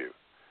skewer you."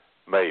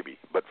 "Maybe,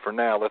 but for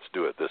now let's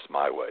do it this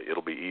my way.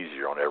 It'll be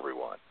easier on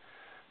everyone."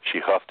 She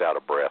huffed out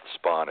a breath,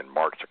 spun, and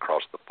marched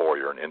across the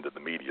foyer and into the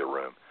media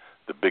room.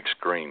 The big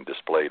screen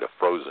displayed a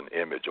frozen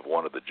image of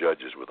one of the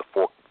judges with a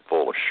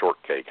forkful of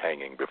shortcake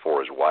hanging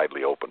before his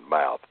widely opened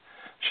mouth.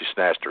 She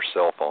snatched her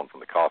cell phone from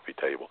the coffee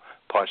table,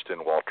 punched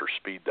in Walter's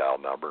speed dial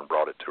number, and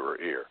brought it to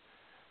her ear.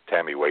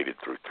 Tammy waited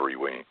through 3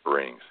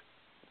 rings.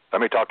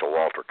 "Let me talk to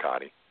Walter,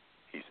 Connie."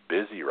 "He's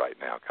busy right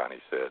now,"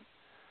 Connie said.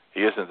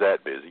 "He isn't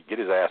that busy. Get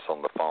his ass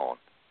on the phone."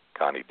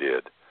 Connie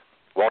did.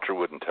 Walter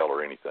wouldn't tell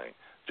her anything,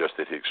 just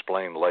that he'd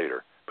explain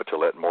later, but to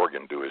let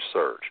Morgan do his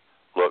search.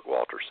 "Look,"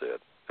 Walter said,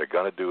 "they're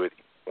going to do it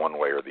one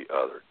way or the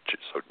other,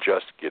 so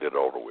just get it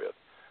over with."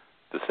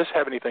 "Does this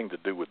have anything to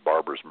do with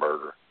Barbara's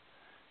murder?"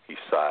 He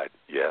sighed.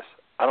 "Yes."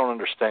 "I don't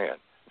understand."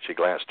 She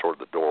glanced toward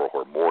the door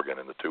where Morgan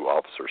and the 2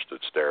 officers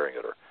stood staring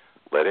at her.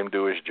 "Let him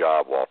do his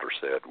job," Walter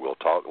said. "We'll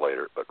talk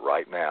later, but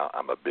right now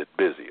I'm a bit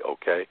busy,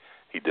 okay?"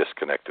 He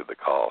disconnected the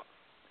call.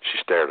 She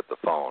stared at the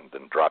phone,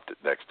 then dropped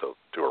it next to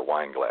her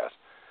wine glass.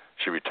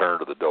 She returned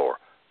to the door.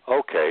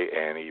 "Okay,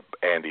 Andy,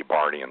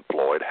 Barney, and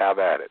Floyd, have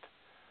at it."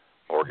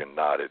 Morgan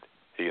nodded.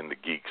 He and the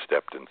geek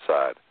stepped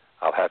inside.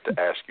 "I'll have to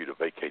ask you to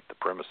vacate the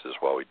premises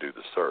while we do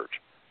the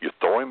search." "You're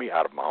throwing me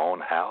out of my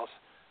own house?"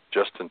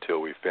 "Just until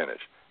we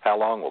finish." "How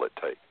long will it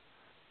take?"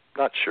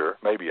 "Not sure.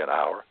 Maybe an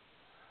hour."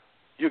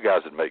 "You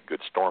guys would make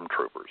good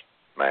stormtroopers."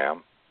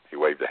 "Ma'am." He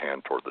waved a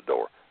hand toward the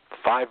door.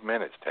 5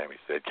 minutes, Tammy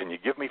said. "Can you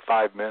give me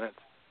 5 minutes?"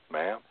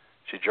 "Ma'am."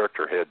 She jerked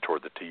her head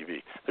toward the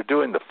TV. "They're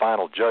doing the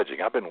final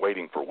judging. I've been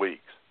waiting for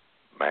weeks."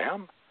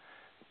 "Ma'am?"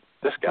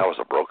 This guy was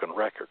a broken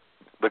record.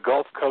 the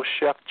Gulf Coast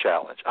Chef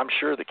Challenge. I'm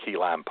sure the key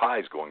lime pie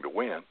is going to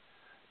win.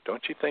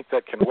 Don't you think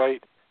that can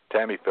wait?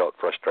 Tammy felt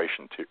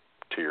frustration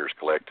tears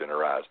collect in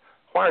her eyes.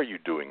 Why are you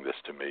doing this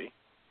to me?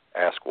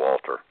 Asked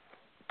Walter.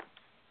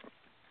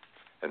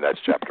 And that's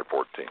chapter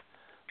 14.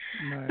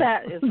 Nice.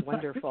 That is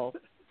wonderful.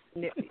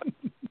 You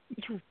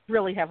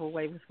really have a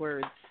way with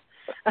words.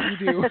 You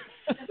do.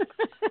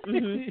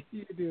 Mm-hmm.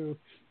 You do.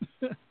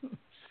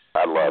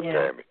 I love Yeah.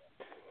 Tammy.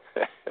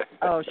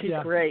 Oh, she's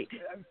great.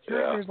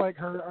 Characters like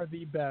her are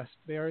the best.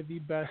 They are the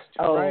best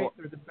to write.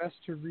 They're the best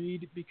to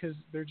read because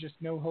they're just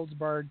no holds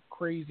barred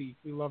crazy.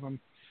 We love them.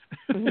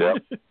 Yep.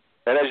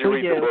 And as you We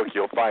read do. the book,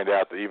 you'll find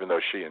out that even though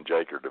she and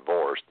Jake are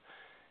divorced,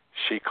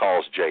 she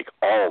calls Jake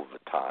all the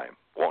time,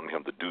 wanting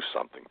him to do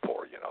something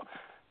for her,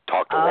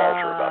 talk to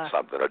Walter about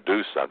something or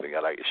do something.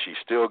 And she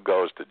still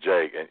goes to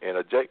Jake. And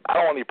Jake, I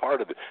don't want any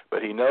part of it,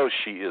 but he knows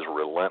she is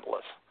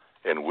relentless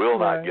and will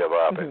not give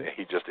up, and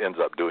he just ends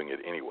up doing it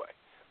anyway.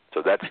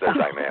 So that's their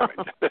dynamic.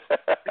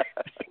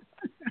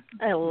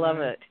 I love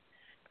it.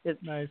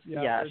 It's nice.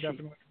 Yeah, yeah, there are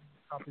definitely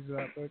copies of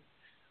that book.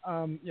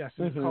 Yes,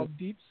 and it's Mhm. called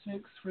Deep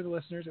Six for the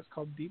listeners. It's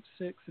called Deep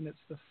Six, and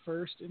it's the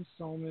first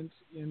installment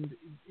in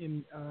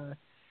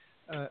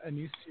a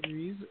new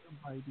series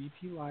by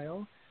D.P.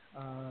 Lyle.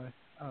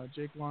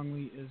 Jake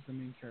Longley is the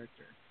main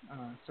character.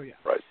 So yeah.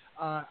 Right.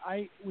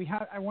 I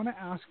want to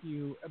ask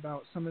you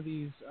about some of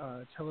these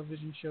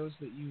television shows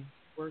that you've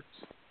worked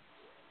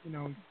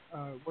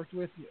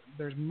with.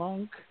 There's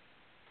Monk,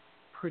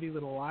 Pretty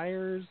Little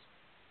Liars,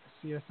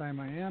 CSI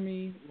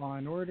Miami, Law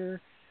and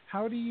Order.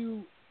 How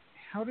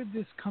did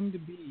this come to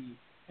be,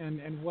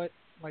 and what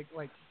like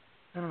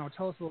I don't know,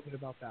 tell us a little bit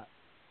about that.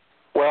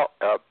 Well,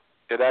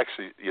 it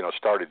actually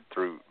started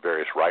through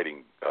various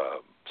writing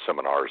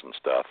seminars and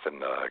stuff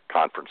and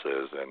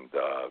conferences, and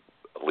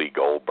Lee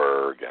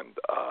Goldberg and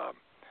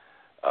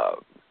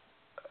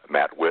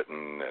Matt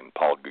Whitten and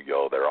Paul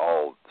Guyot. They're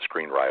all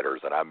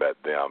screenwriters, and I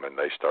met them, and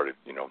they started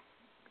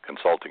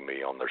consulting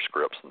me on their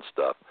scripts and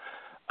stuff.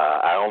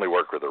 I only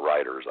work with the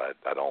writers.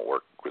 I don't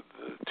work with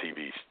the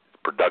TV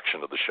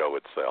production of the show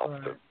itself.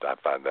 Right. I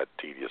find that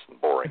tedious and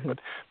boring.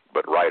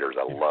 But writers,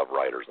 I love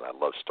writers, and I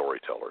love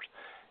storytellers.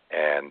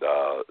 And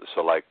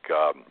so like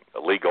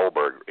Lee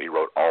Goldberg, he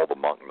wrote all the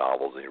Monk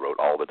novels, and he wrote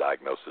all the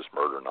Diagnosis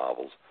Murder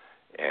novels.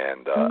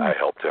 And I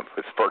helped him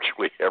with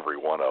virtually every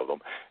one of them.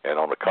 And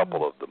on a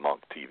couple of the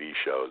Monk TV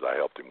shows, I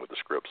helped him with the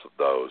scripts of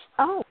those.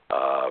 Oh.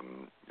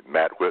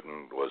 Matt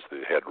Whitten was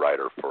the head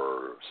writer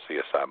for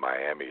CSI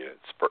Miami,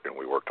 and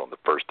we worked on the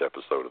first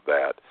episode of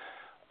that.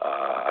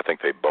 I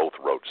think they both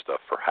wrote stuff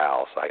for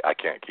House. I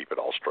can't keep it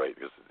all straight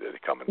because they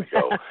come and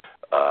go.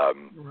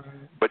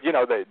 Right. But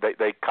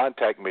they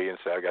contact me and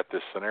say, I got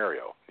this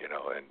scenario,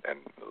 and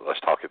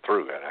let's talk it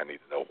through. And I need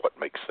to know what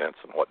makes sense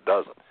and what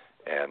doesn't.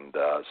 And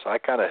so I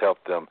kind of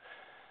helped them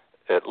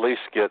at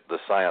least get the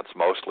science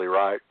mostly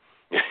right.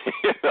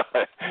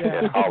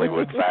 And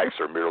Hollywood facts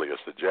are merely a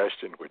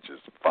suggestion, which is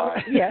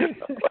fine. Yes.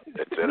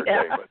 It's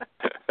entertainment.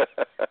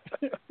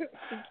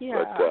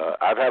 Yeah. But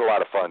I've had a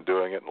lot of fun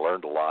doing it and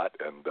learned a lot.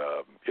 And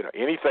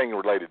anything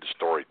related to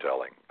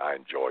storytelling, I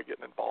enjoy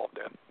getting involved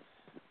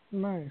in.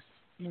 Nice.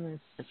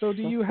 So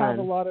do you have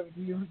a lot of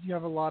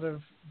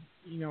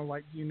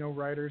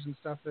writers and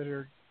stuff that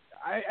are?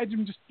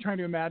 I'm just trying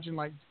to imagine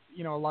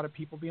a lot of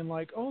people being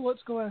like, oh,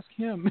 let's go ask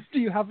him. Do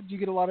you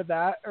get a lot of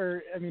that,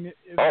 or is it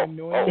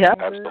annoying? Yeah,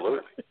 absolutely.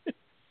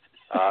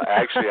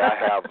 Actually, I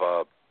have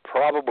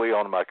probably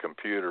on my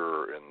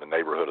computer in the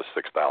neighborhood of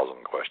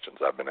 6,000 questions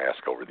I've been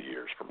asked over the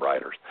years from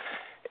writers.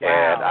 Wow.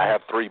 And I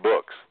have 3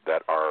 books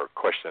that are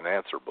question and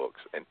answer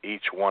books, and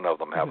each one of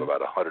them have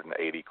about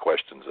 180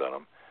 questions in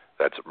them.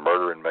 That's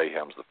Murder and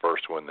Mayhem's the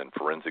first one, then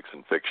Forensics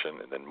and Fiction,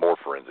 and then more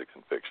Forensics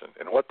and Fiction.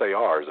 And what they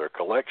are is they're a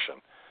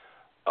collection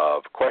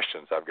of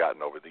questions I've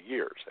gotten over the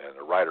years. And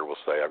a writer will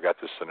say, I've got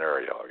this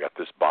scenario, I've got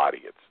this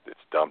body,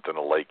 it's dumped in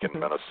a lake in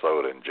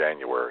Minnesota in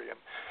January,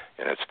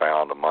 and it's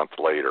found a month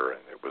later,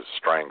 and it was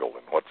strangled,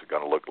 and what's it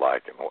going to look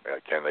like, and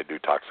can they do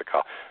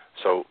toxicology?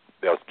 So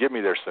they'll give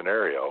me their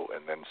scenario,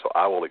 and then so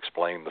I will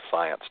explain the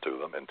science to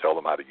them and tell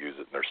them how to use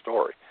it in their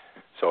story.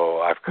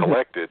 So I've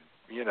collected,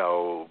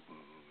 400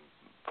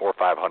 or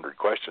 500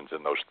 questions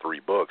in those 3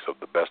 books of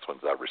the best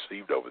ones I've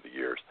received over the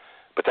years.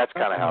 But that's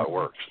kind of how it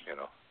works,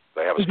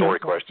 They have a story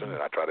question,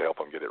 and I try to help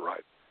them get it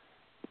right.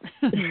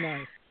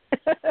 Nice.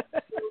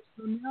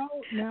 So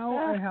now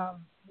I have.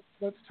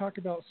 Let's talk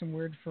about some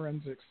weird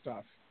forensic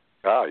stuff.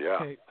 Oh yeah.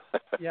 Okay.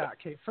 Yeah.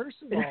 Okay.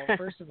 First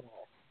of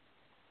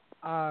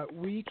all,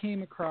 we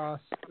came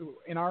across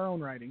in our own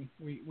writing.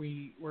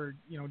 We were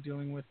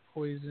dealing with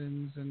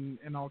poisons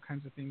and all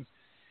kinds of things.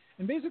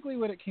 And basically,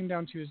 what it came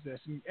down to is this.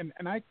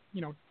 And I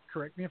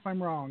correct me if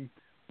I'm wrong.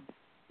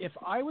 If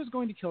I was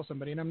going to kill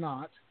somebody, and I'm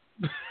not.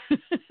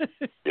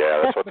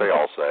 Yeah, that's what they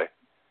all say.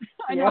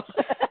 I know.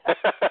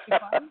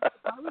 If I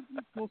was going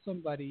to kill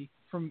somebody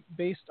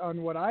based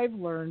on what I've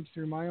learned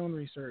through my own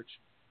research,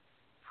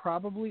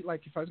 probably if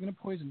I was going to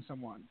poison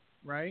someone,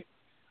 right?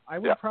 I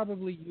would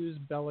probably use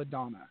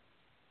belladonna.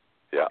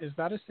 Yeah. Is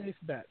that a safe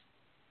bet?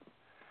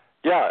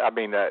 Yeah, I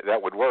mean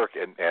that would work,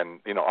 and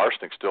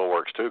arsenic still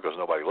works too because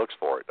nobody looks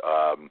for it.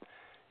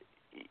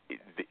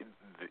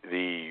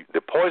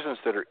 The poisons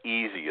that are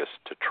easiest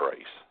to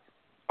trace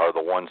are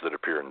the ones that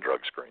appear in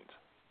drug screens,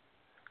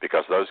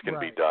 because those can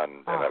be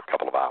done in a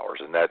couple of hours,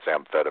 and that's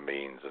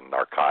amphetamines and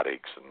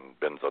narcotics and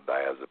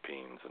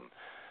benzodiazepines and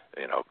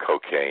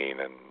cocaine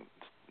and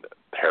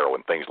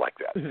heroin, things like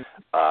that.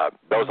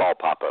 Those all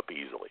pop up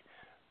easily.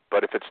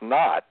 But if it's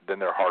not, then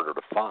they're harder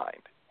to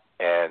find.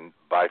 And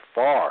by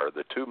far,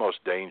 the two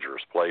most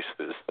dangerous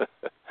places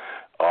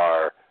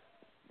are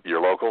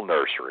your local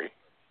nursery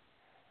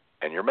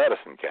and your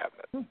medicine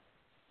cabinet,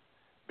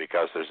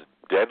 because there's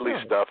deadly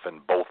stuff in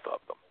both of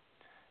them.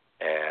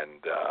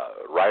 And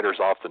writers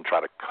often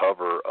try to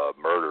cover a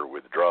murder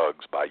with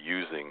drugs by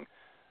using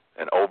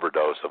an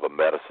overdose of a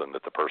medicine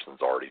that the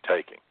person's already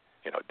taking,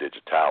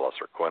 digitalis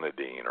or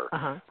quinidine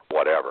or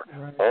whatever.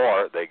 Right.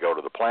 Or they go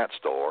to the plant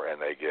store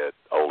and they get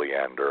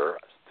oleander.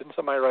 Didn't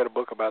somebody write a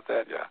book about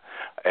that? Yeah.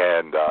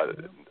 And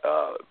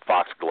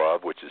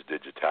foxglove, which is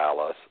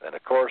digitalis, and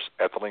of course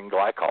ethylene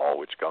glycol,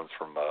 which comes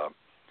from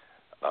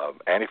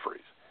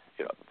antifreeze.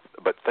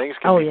 But things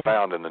can be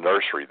found in the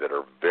nursery that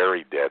are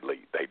very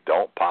deadly. They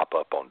don't pop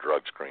up on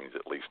drug screens,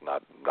 at least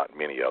not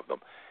many of them.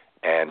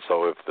 And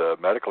so if the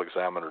medical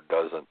examiner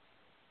doesn't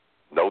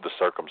know the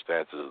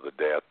circumstances of the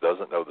death,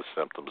 doesn't know the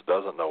symptoms,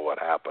 doesn't know what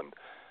happened,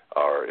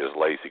 or is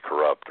lazy,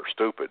 corrupt, or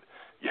stupid,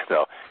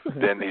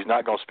 then he's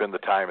not going to spend the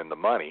time and the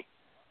money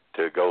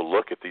to go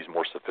look at these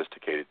more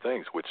sophisticated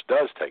things, which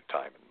does take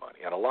time and money.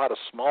 And a lot of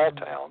small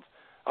towns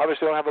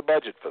obviously don't have a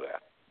budget for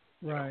that,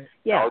 right?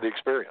 Or the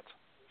experience,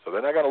 so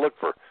they're not going to look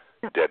for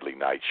deadly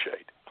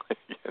nightshade.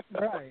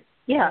 Right.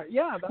 Yeah.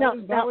 Yeah.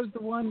 That was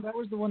the one. That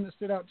was the one that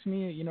stood out to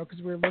me. Because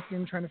we were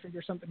looking, trying to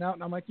figure something out,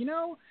 and I'm like,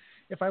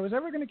 if I was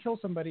ever going to kill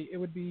somebody, it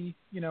would be,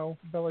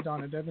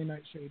 belladonna, deadly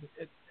nightshade.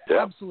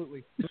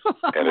 Absolutely.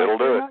 And it'll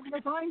do it. You're not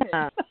going to find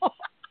it.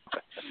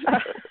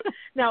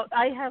 Now,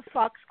 I have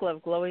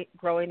foxglove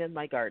growing in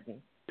my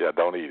garden. Yeah,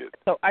 don't eat it.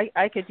 So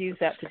I could use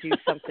that to do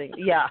something.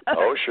 Yeah.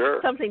 Oh, sure.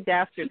 Something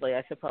dastardly,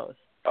 I suppose.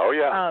 Oh,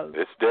 yeah.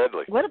 It's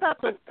deadly. What about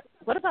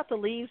the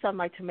leaves on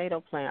my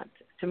tomato plant?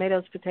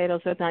 Tomatoes,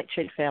 potatoes, they're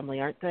nightshade family,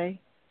 aren't they?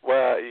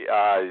 Well,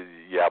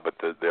 yeah, but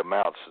the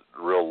amount's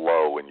real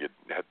low, and you'd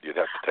have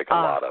to take a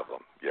lot of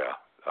them. Yeah.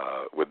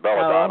 With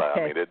belladonna,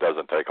 I mean, it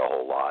doesn't take a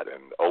whole lot,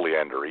 and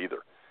oleander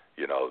either.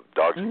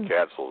 Dogs and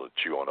cats will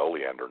chew on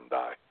oleander and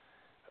die.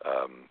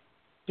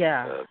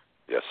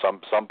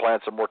 Some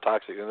plants are more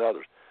toxic than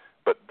others.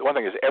 But the one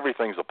thing is,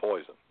 everything's a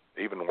poison.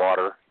 Even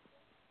water,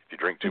 if you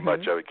drink too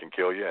much of it, can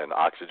kill you. And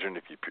oxygen,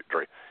 if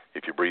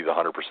you breathe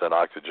 100%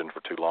 oxygen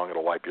for too long,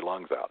 it'll wipe your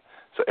lungs out.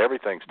 So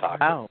everything's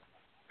toxic. Wow.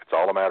 It's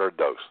all a matter of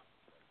dose.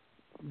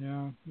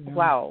 Yeah.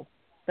 Wow,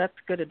 that's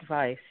good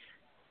advice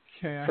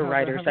for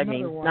writers.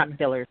 Not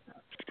killers.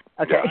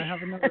 Okay. I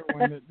have another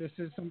one that this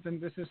is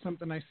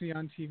something I see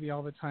on TV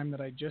all the time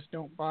that I just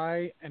don't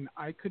buy, and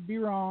I could be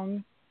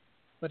wrong,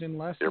 but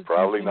unless you're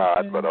probably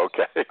not, but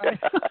okay.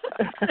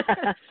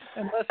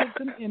 Unless it's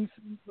an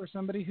infant or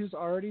somebody who's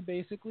already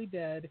basically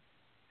dead,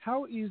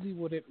 how easy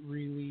would it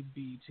really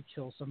be to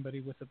kill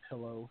somebody with a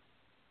pillow?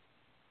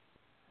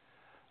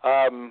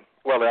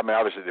 Well, I mean,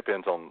 obviously it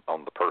depends on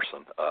the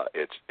person.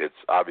 It's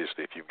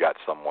obviously, if you've got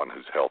someone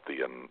who's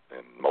healthy and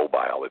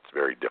mobile, it's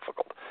very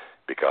difficult,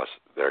 because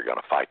they're going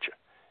to fight you,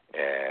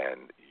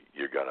 and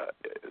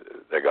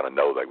they're going to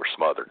know they were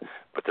smothered,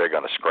 but they're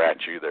going to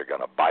scratch you, they're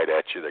going to bite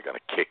at you, they're going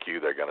to kick you,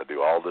 they're going to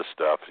do all this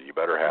stuff. So you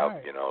better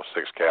have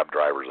 6 cab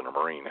drivers and a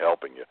Marine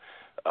helping you.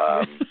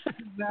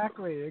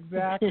 Exactly.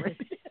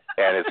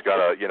 And it's going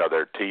to,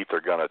 their teeth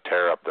are going to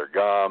tear up their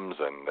gums,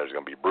 and there's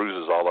going to be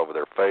bruises all over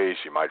their face.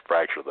 You might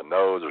fracture the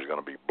nose. There's going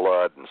to be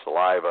blood and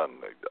saliva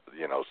and,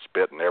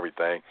 spit and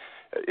everything.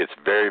 It's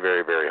very,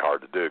 very, very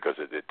hard to do, because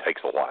it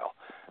takes a while,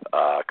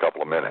 a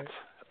couple of minutes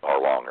or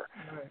longer.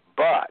 Right.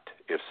 But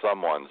if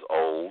someone's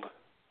old,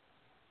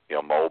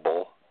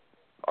 mobile,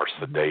 or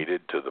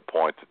sedated to the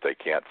point that they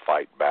can't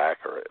fight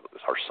back, or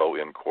are so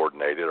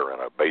incoordinated, or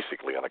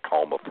basically in a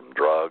coma from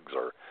drugs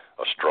or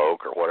a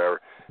stroke or whatever,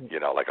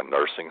 like a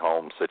nursing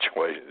home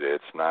situation,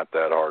 it's not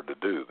that hard to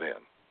do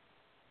then.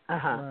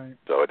 Right.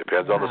 So it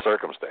depends on the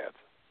circumstance.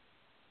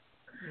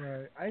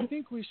 Right. I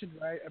think we should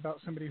write about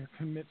somebody who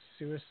commits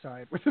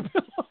suicide with a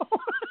pillow.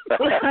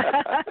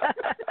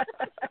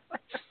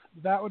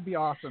 That would be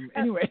awesome.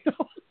 Anyway.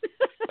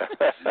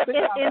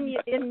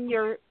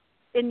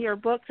 In your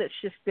book that's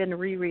just been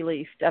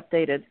re-released,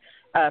 updated,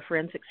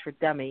 Forensics for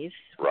Dummies,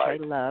 which I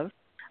love,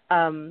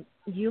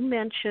 you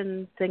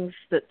mentioned things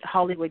that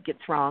Hollywood gets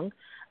wrong,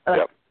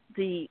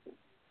 the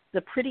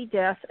pretty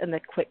death and the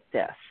quick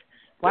death.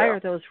 Why are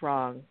those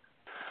wrong?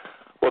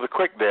 Well, the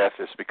quick death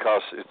is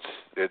because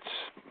it's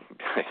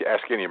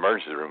ask any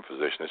emergency room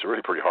physician, it's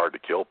really pretty hard to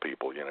kill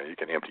people. You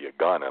can empty a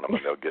gun in them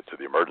and they'll get to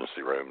the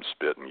emergency room,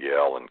 spit and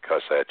yell and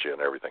cuss at you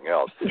and everything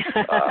else.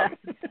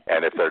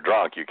 And if they're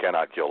drunk, you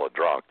cannot kill a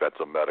drunk. That's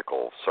a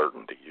medical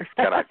certainty. You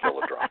cannot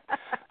kill a drunk.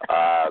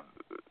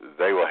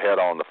 They will head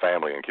on the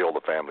family and kill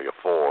the family of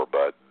 4,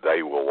 but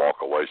they will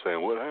walk away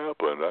saying, "What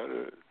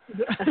happened?"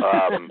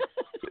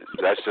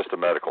 That's just a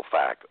medical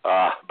fact.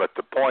 But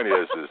the point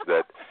is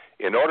that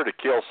in order to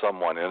kill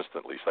someone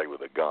instantly, say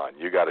with a gun,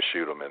 you got to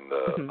shoot them in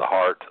the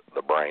heart,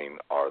 the brain,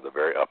 or the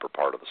very upper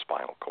part of the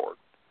spinal cord.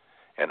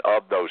 And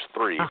of those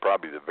three,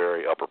 probably the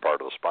very upper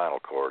part of the spinal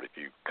cord, if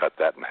you cut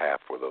that in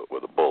half with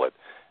a bullet,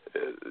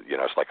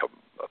 it's like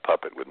a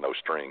puppet with no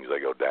strings. They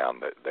go down.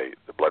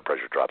 The blood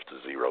pressure drops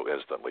to zero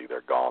instantly.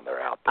 They're gone.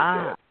 They're out.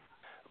 They're dead.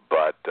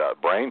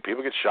 But brain,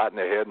 people get shot in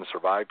the head and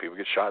survive. People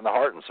get shot in the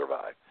heart and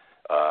survive.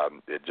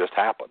 It just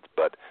happens.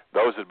 But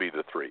those would be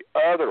the three.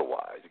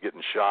 Otherwise,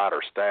 getting shot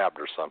or stabbed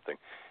or something,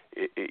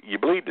 you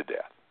bleed to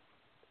death,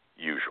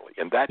 usually.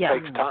 And that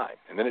takes time.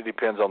 And then it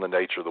depends on the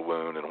nature of the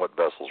wound and what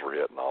vessels were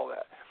hit and all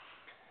that.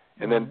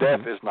 And then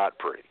death is not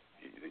pretty.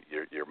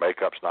 Your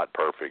makeup's not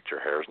perfect, your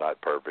hair's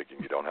not perfect,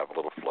 and you don't have a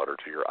little flutter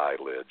to your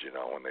eyelids,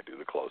 when they do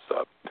the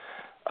close-up.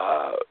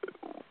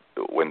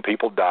 When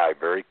people die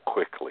very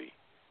quickly,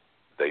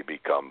 they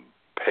become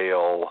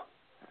pale,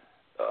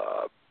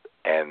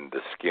 and the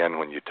skin,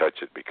 when you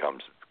touch it,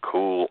 becomes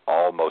cool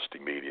almost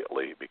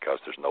immediately because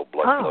there's no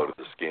blood flow to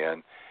the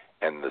skin,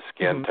 and the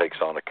skin takes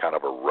on a kind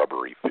of a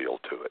rubbery feel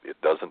to it.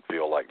 It doesn't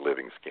feel like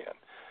living skin.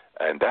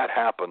 And that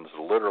happens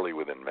literally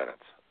within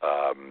minutes.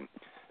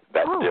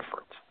 That's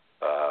different.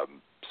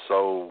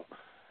 So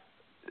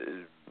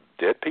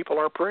dead people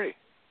are pretty.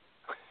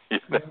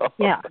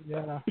 Yeah.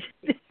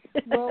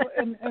 Well,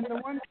 and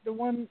the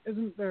one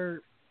isn't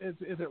there? Is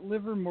it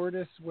livor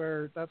mortis,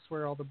 where that's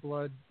where all the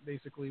blood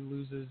basically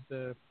loses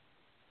the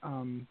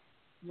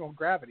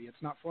gravity?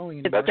 It's not flowing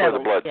anymore. That's where the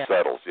blood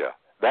settles. Yeah,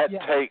 that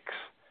takes.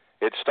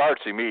 It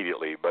starts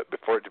immediately, but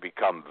before it to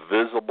become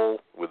visible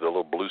with the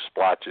little blue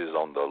splotches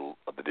on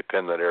the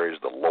dependent areas,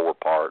 the lower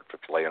part, if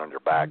you're laying on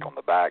your back, on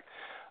the back,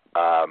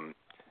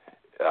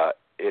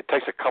 it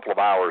takes a couple of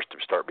hours to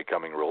start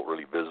becoming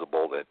really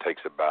visible. It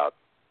takes about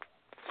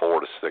 4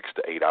 to 6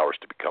 to 8 hours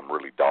to become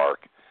really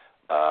dark.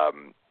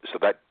 So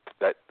that's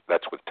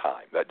with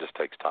time. That just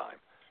takes time.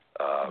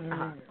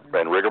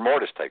 And rigor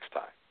mortis takes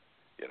time.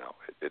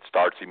 It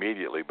starts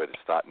immediately, but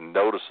it's not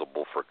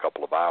noticeable for a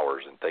couple of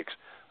hours, and takes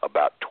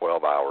about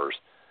 12 hours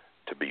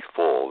to be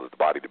full, the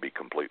body to be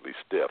completely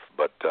stiff.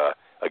 But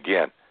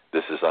again,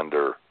 this is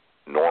under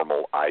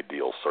normal,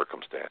 ideal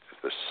circumstances.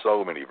 There's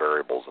so many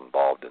variables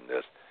involved in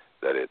this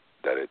that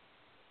it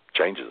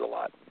changes a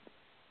lot.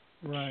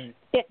 Right.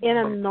 In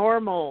a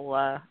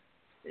normal,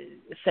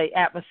 say,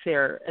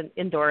 atmosphere, an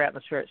indoor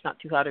atmosphere, it's not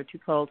too hot or too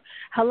cold,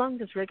 how long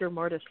does rigor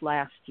mortis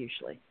last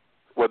usually?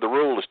 Well, the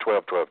rule is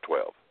 12, 12,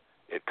 12.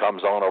 It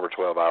comes on over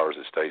 12 hours,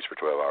 it stays for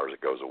 12 hours,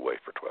 it goes away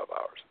for 12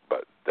 hours.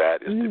 But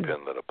that is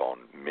dependent upon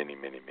many,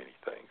 many, many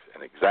things.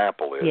 An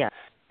example is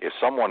if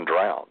someone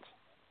drowns,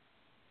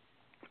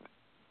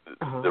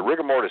 the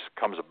rigor mortis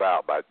comes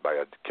about by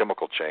a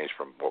chemical change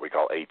from what we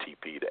call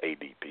ATP to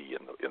ADP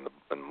in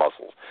the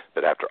muscles.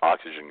 That after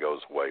oxygen goes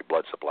away,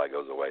 blood supply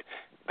goes away,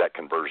 that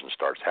conversion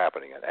starts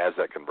happening. And as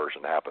that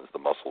conversion happens, the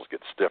muscles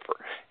get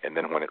stiffer. And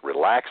then when it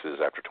relaxes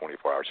after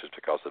 24 hours, it's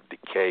because of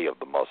decay of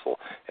the muscle,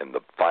 and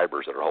the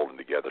fibers that are holding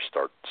together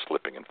start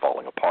slipping and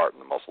falling apart,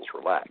 and the muscles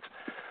relax.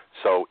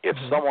 So if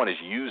someone is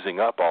using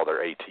up all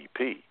their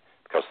ATP,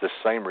 because this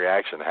same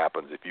reaction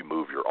happens if you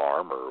move your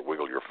arm or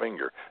wiggle your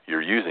finger.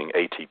 You're using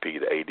ATP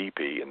to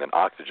ADP, and then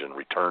oxygen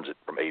returns it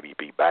from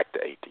ADP back to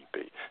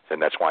ATP.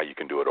 And that's why you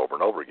can do it over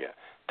and over again.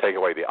 Take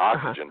away the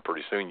oxygen,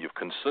 pretty soon you've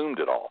consumed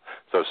it all.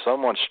 So if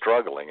someone's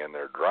struggling and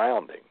they're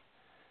drowning,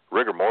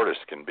 rigor mortis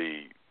can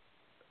be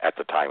at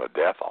the time of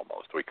death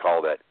almost. We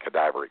call that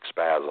cadaveric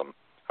spasm,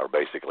 or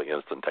basically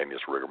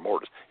instantaneous rigor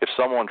mortis. If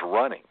someone's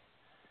running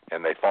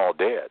and they fall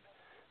dead,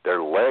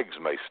 their legs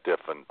may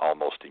stiffen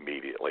almost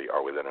immediately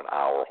or within an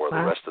hour, where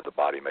the rest of the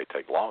body may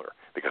take longer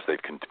because they've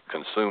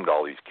consumed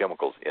all these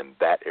chemicals in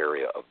that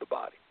area of the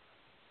body.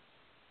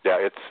 Yeah,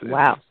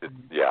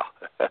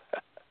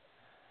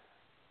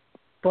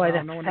 Boy,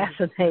 that's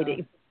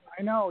fascinating.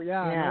 I know,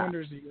 no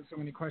wonder you get so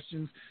many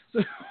questions.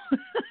 So,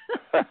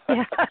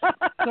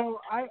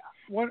 so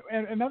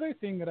another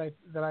thing that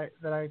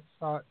I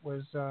thought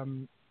was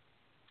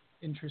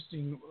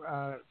interesting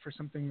for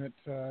something that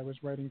I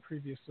was writing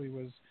previously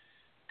was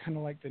kind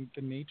of like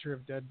the nature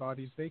of dead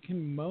bodies. They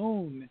can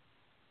moan.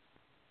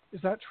 Is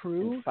that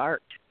true? And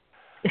fart.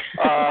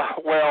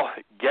 Well,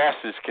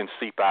 gases can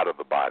seep out of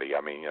the body.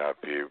 I mean, if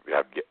you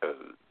have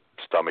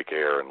stomach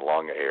air and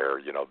lung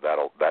air,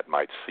 that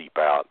might seep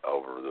out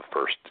over the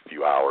first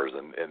few hours,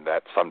 and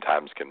that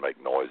sometimes can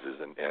make noises,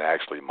 and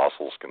actually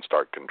muscles can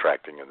start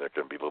contracting, and there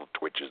can be little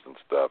twitches and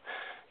stuff.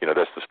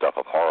 That's the stuff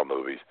of horror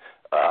movies.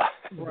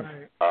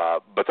 Right.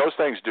 But those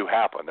things do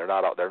happen. They're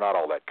not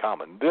all that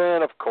common.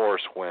 Then, of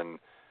course, when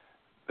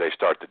they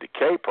start the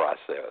decay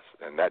process,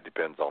 and that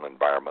depends on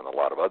environment and a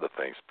lot of other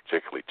things,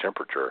 particularly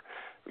temperature,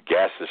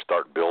 gases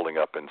start building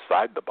up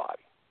inside the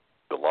body.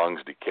 The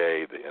lungs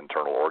decay, the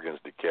internal organs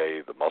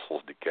decay, the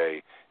muscles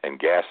decay, and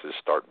gases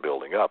start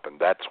building up. And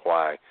that's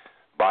why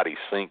bodies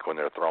sink when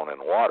they're thrown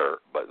in water,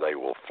 but they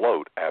will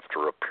float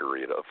after a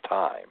period of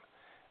time.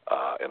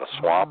 In a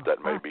swamp,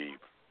 that may be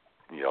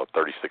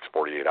 36,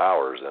 48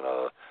 hours. In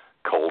a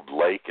cold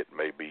lake, it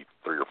may be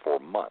 3 or 4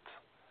 months.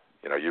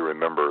 You know, you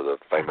remember the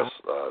famous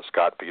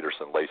Scott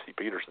Peterson, Lacey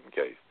Peterson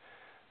case.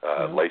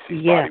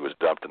 Lacey's body was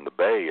dumped in the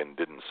bay and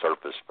didn't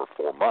surface for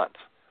 4 months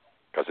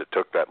because it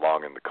took that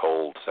long in the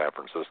cold San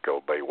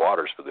Francisco Bay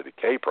waters for the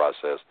decay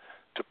process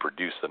to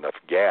produce enough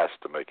gas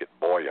to make it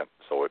buoyant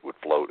so it would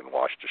float and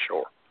wash to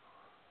shore.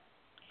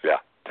 Yeah,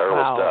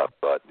 terrible stuff,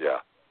 but yeah.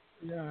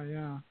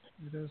 Yeah,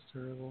 it is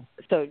terrible.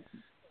 So,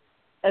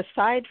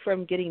 aside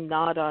from getting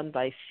gnawed on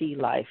by sea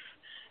life,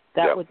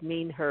 that would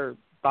mean her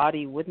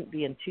body wouldn't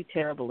be in too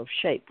terrible of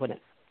shape when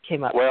it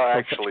came up. Well,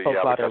 actually,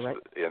 water, because right?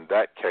 in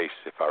that case,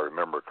 if I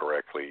remember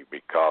correctly,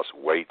 because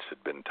weights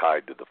had been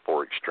tied to the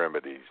 4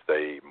 extremities,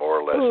 they more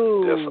or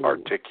less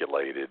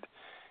disarticulated,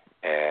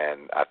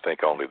 and I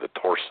think only the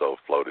torso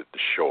floated to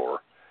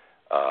shore.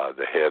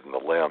 The head and the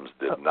limbs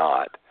did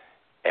not.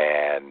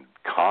 And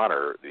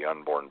Connor, the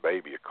unborn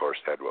baby, of course,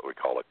 had what we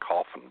call a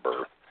coffin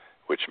birth,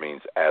 which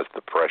means as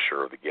the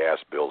pressure of the gas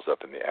builds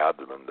up in the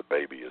abdomen, the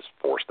baby is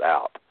forced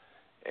out.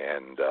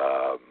 And,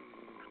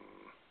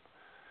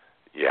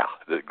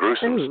 the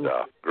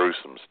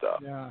gruesome stuff.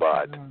 Yeah,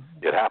 but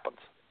it happens.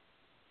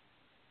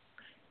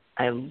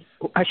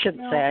 I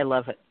shouldn't say I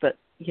love it, but,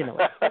 you know.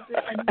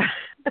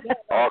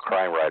 All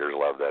crime writers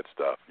love that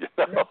stuff. You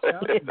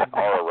know?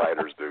 Horror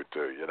writers do,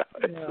 too, you know.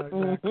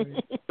 Yeah,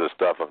 exactly. The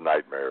stuff of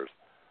nightmares.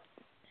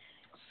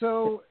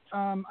 So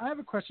I have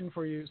a question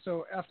for you.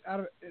 So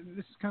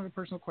this is kind of a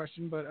personal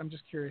question, but I'm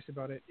just curious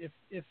about it.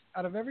 If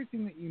out of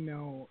everything that you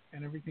know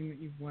and everything that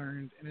you've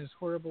learned, and as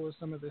horrible as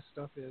some of this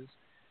stuff is,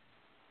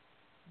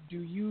 do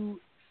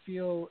you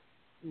feel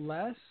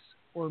less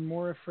or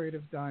more afraid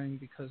of dying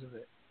because of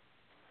it?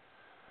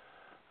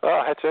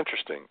 That's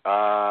interesting.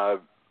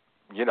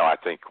 You know, I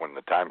think when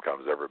the time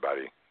comes,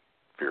 everybody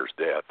fears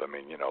death. I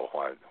mean, you know,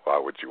 why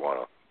would you want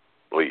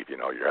to leave? You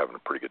know, you're having a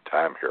pretty good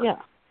time here. Yeah.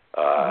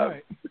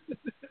 Right.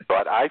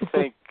 But I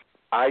think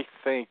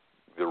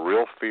the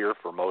real fear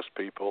for most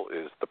people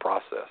is the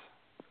process.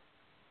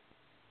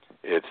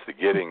 It's the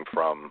getting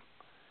from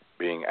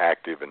being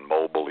active and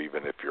mobile,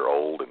 even if you're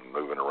old and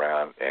moving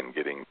around, and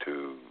getting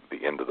to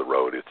the end of the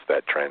road. It's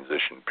that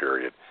transition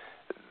period.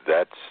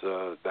 That's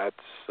an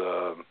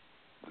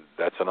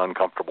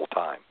uncomfortable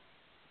time.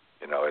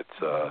 You know, it's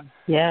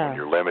when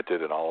you're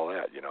limited and all of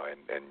that. You know,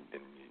 and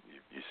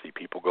you see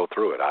people go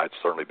through it. I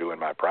certainly do in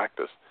my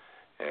practice.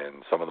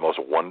 And some of the most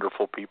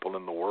wonderful people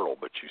in the world,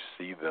 but you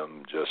see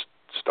them just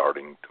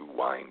starting to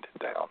wind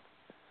down.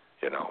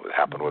 You know, it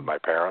happened with my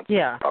parents.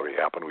 Yeah. It probably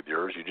happened with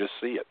yours. You just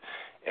see it.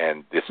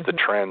 And it's the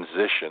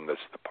transition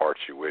that's the part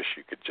you wish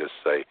you could just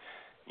say,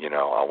 you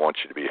know, I want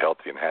you to be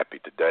healthy and happy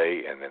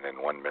today, and then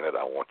in 1 minute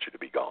I want you to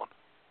be gone.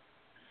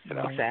 You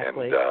know,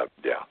 exactly. And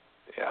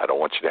I don't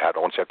want you to have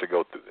to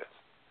go through this.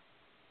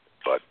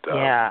 But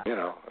you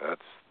know,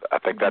 I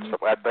think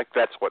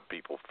that's what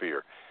people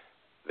fear.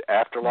 The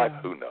afterlife,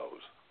 who knows?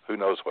 Who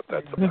knows what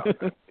that's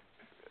about?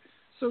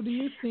 So do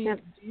you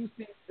think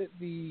that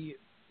the,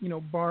 you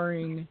know,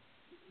 barring,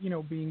 you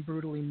know, being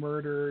brutally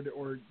murdered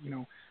or, you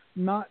know,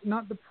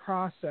 not the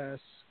process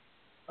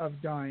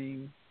of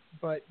dying,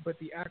 but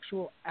the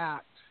actual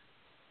act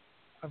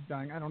of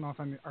dying, I don't know if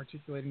I'm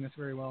articulating this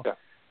very well. Yeah.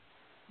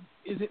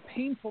 Is it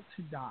painful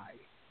to die?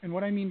 And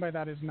what I mean by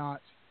that is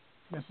not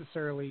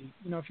necessarily,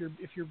 you know,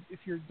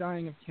 if you're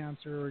dying of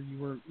cancer or you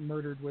were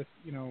murdered with,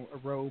 you know, a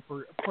rope,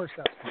 or of course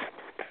that's painful.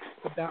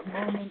 But that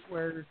moment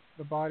where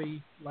the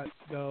body lets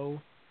go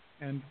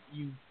and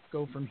you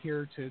go from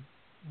here to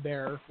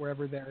there,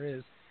 wherever there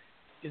is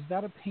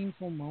that a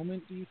painful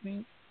moment, do you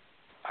think?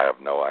 I have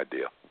no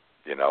idea.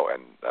 You know,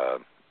 and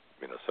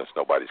you know, since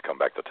nobody's come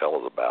back to tell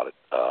us about it,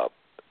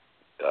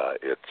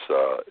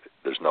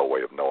 there's no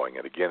way of knowing.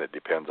 And again, it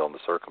depends on the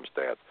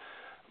circumstance.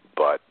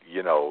 But,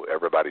 you know,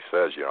 everybody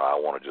says, you know, I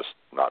want to just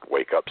not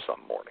wake up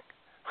some morning.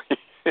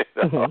 You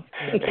know?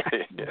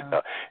 You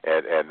know?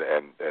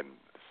 And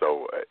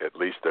so at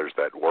least there's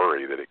that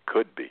worry that it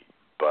could be.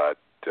 But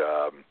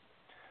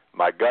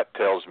my gut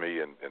tells me,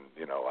 and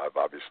you know, I've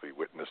obviously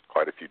witnessed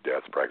quite a few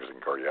deaths practicing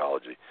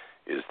cardiology,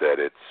 is that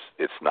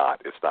it's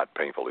not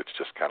painful. It's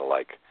just kind of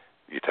like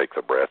you take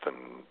the breath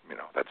and, you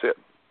know, that's it.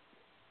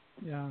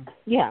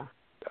 Yeah.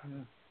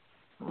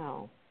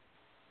 Wow.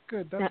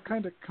 Good. That's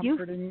kind of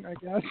comforting, I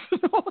guess.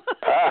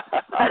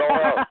 I don't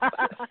know.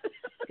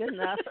 Good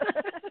enough.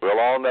 We'll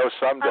all know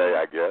someday,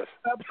 I guess.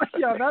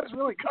 That's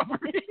really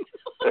comforting.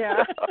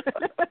 Yeah.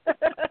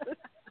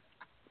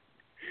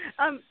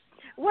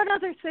 One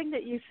other thing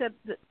that you said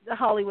that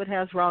Hollywood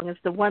has wrong is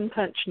the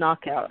one-punch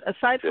knockout.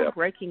 Aside from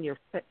breaking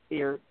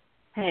your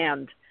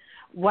hand,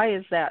 why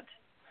is that?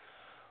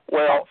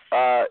 Well,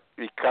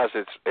 because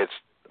it's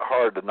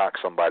hard to knock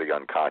somebody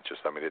unconscious.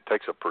 I mean, it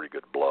takes a pretty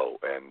good blow,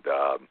 and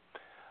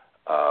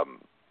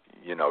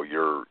you know,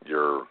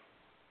 your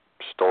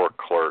store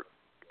clerk,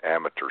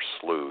 amateur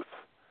sleuth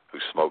who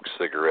smokes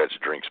cigarettes,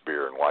 drinks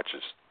beer, and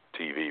watches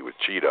TV with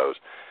Cheetos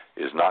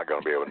is not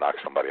going to be able to knock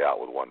somebody out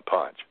with one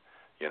punch.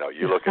 You know,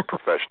 you look at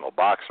professional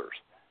boxers,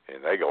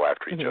 and they go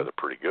after each other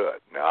pretty good.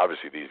 Now,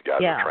 obviously, these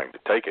guys are trained to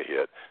take a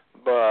hit,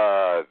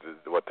 but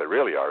what they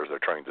really are is they're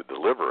trained to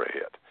deliver a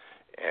hit.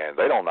 and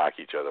they don't knock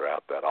each other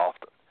out that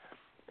often.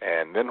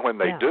 And then when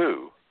they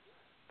do,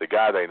 the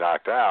guy they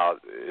knocked out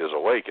is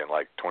awake in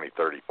like 20,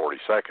 30, 40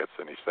 seconds,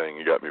 and he's saying,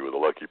 "You got me with a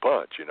lucky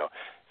punch," you know.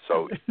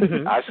 So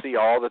I see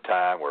all the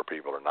time where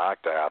people are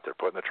knocked out, they're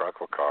put in the trunk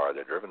of a car,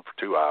 they're driven for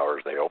 2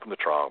 hours, they open the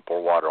trunk,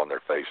 pour water on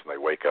their face, and they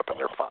wake up and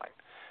they're fine.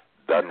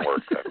 Doesn't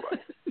work that way.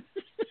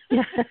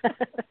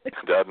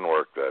 Doesn't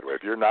work that way.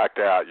 If you're knocked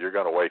out, you're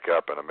going to wake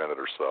up in a minute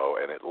or so,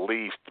 and at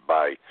least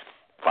by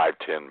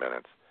 5-10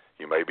 minutes,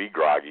 you may be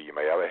groggy, you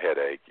may have a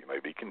headache, you may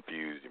be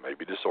confused, you may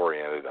be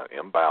disoriented,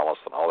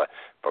 imbalanced, and all that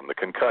from the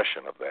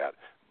concussion of that.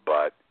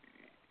 But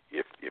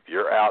if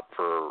you're out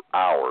for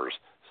hours,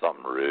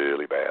 something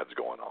really bad's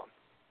going on.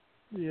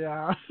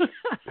 Yeah.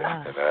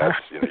 And that's,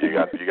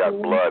 you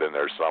got blood in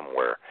there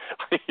somewhere.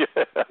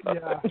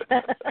 Yeah.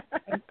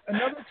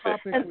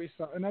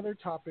 Another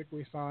topic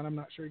we saw, and I'm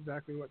not sure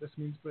exactly what this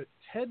means, but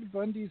Ted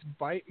Bundy's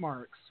bite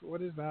marks.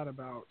 What is that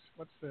about?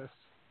 What's this?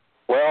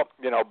 Well,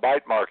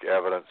 bite mark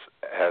evidence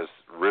has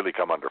really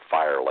come under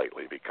fire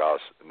lately because,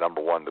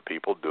 number one, the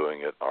people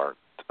doing it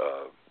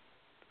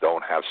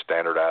don't have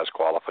standardized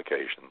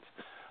qualifications.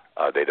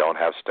 They don't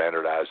have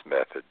standardized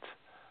methods.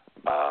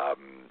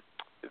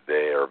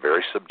 They are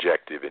very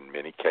subjective in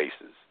many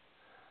cases.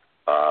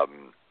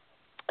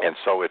 And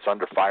so it's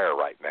under fire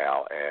right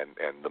now,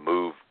 and the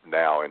move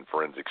now in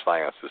forensic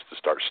science is to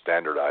start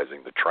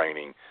standardizing the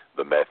training,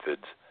 the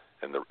methods,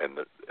 and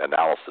the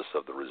analysis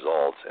of the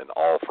results in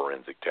all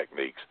forensic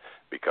techniques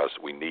because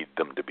we need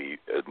them to be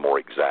more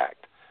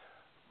exact.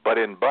 But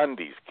in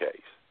Bundy's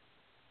case,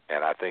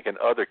 and I think in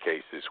other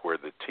cases where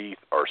the teeth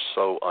are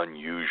so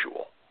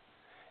unusual,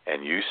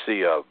 and you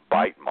see a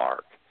bite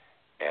mark,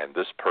 and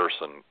this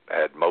person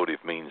had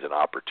motive, means, and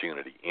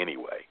opportunity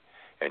anyway,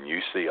 and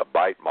you see a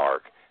bite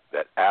mark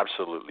that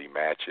absolutely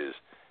matches.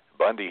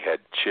 Bundy had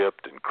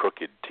chipped and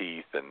crooked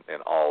teeth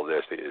and all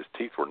this. His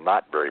teeth were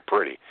not very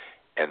pretty,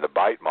 and the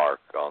bite mark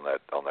on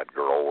that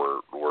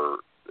girl were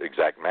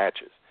exact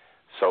matches.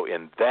 So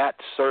in that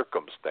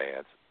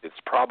circumstance, it's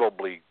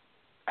probably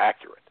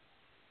accurate.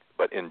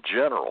 But in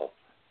general,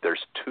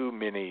 there's too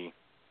many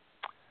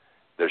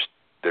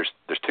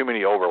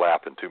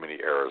overlap and too many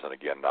errors, and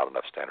again, not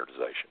enough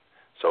standardization.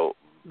 So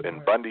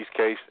in Bundy's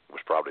case, it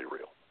was probably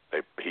real.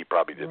 He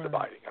probably did the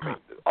biting. I mean,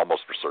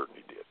 almost for certain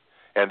he did.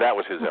 And that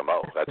was his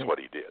M.O. That's what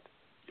he did.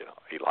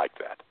 He liked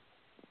that.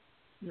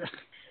 Yeah.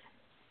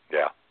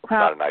 Yeah. Well,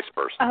 not a nice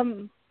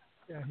person.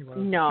 Yeah, he was.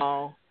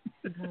 No.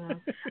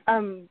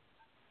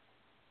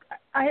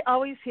 I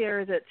always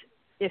hear that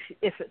if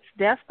it's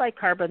death by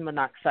carbon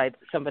monoxide,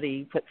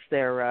 somebody puts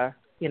their,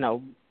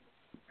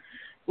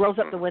 rolls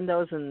up the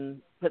windows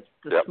and puts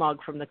the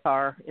smog from the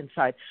car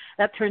inside,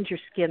 that turns your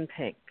skin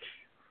pink,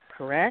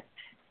 correct?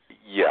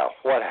 Yeah,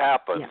 what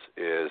happens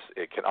is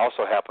it can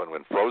also happen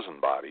when frozen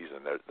bodies,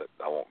 and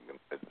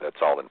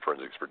that's all in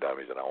Forensics for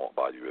Dummies, and I won't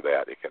bother you with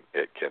that. It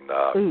can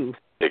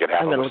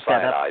happen with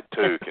cyanide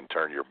too. Can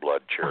turn your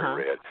blood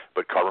cherry red,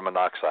 but carbon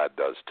monoxide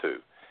does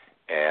too,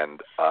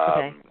 and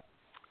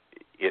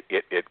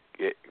it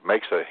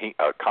makes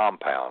a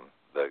compound.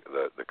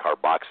 The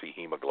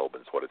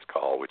carboxyhemoglobin is what it's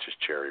called, which is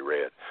cherry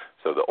red.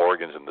 So the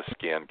organs in the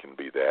skin can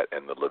be that,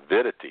 and the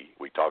lividity,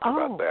 we talked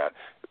about that,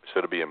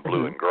 instead of being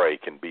blue and gray,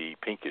 can be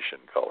pinkish in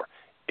color.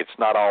 It's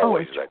not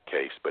always that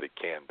case, but it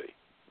can be.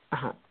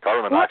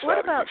 Carbon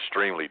monoxide is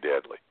extremely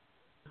deadly.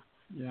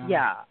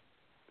 Yeah.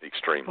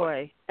 Extremely.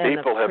 Boy.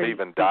 People have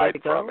even died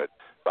from it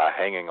by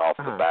hanging off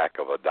the back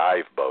of a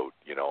dive boat,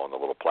 on the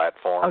little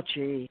platform. Oh,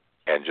 gee.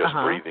 And just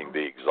breathing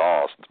the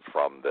exhaust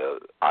from the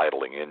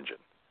idling engine.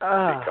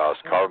 Because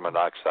carbon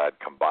monoxide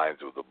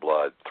combines with the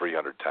blood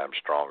 300 times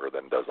stronger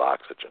than does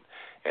oxygen,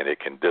 and it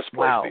can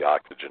displace the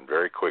oxygen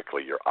very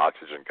quickly. Your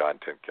oxygen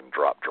content can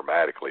drop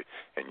dramatically,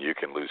 and you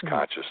can lose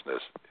consciousness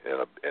in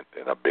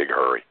a big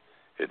hurry.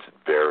 It's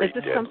very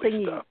deadly stuff. Is this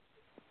something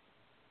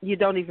you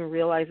don't even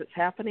realize it's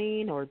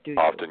happening, or do you?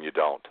 Often you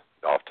don't.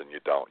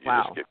 You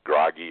just get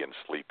groggy and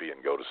sleepy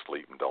and go to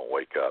sleep and don't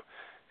wake up.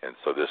 And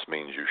so this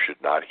means you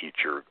should not heat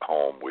your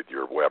home with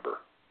your Weber.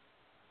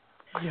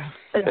 Yeah.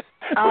 Which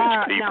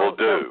people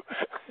do.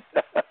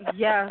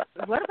 Yeah.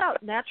 What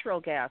about natural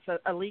gas?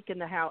 A leak in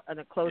the house in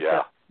a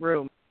closed-up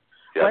room.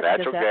 Yeah,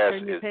 natural gas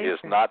is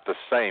not the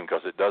same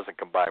because it doesn't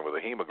combine with the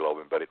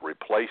hemoglobin, but it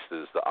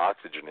replaces the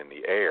oxygen in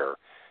the air,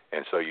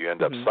 and so you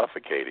end up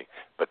suffocating.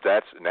 But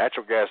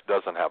natural gas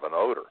doesn't have an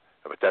odor,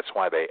 but that's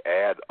why they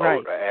add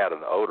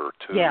an odor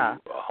to a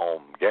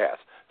home gas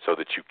so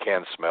that you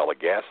can smell a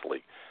gas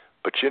leak.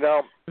 But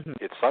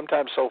it's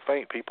sometimes so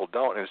faint people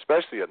don't, and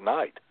especially at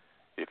night.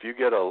 If you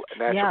get a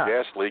natural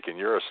gas leak and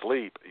you're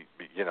asleep,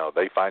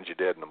 they find you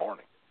dead in the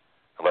morning,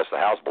 unless the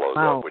house blows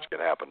up, which can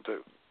happen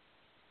too.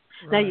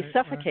 Now you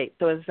suffocate.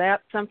 So is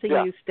that something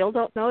you still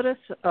don't notice?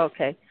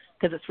 Okay,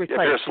 because it's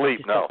replaced. If you're asleep,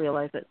 you don't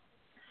realize it.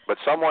 But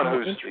someone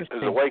who's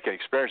awake and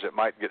experienced it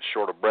might get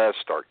short of breath,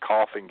 start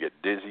coughing, get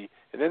dizzy,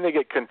 and then they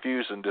get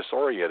confused and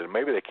disoriented, and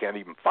maybe they can't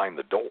even find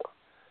the door.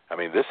 I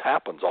mean, this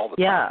happens all the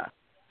time.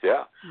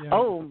 Yeah.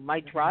 Oh,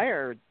 my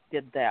dryer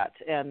did that,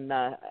 and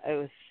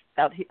I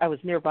was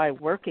nearby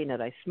working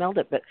it. I smelled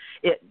it, but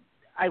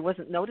I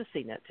wasn't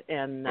noticing it,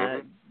 and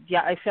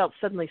I felt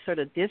suddenly sort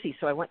of dizzy,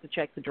 so I went to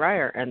check the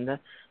dryer, and the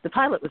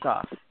pilot was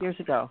off years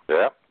ago.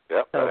 Yep,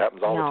 So, that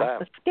happens all the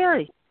time. It's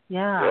scary.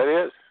 Yeah. Yeah,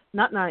 it is.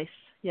 Not nice.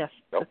 Yes.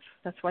 Nope.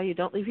 That's why you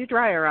don't leave your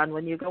dryer on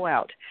when you go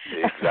out.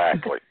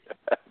 Exactly.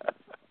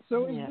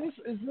 So is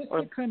this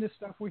the kind of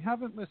stuff, we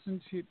haven't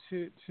listened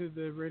to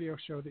the radio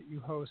show that you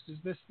host. Is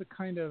this the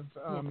kind of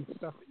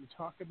stuff that you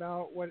talk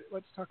about?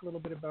 Let's talk a little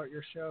bit about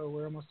your show.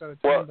 We're almost out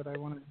of time, but I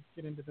want to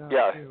get into that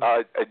too.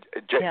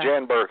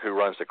 Jan Burke, who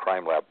runs the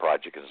Crime Lab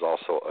Project, is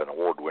also an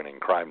award-winning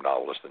crime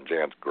novelist, and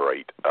Jan's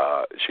great.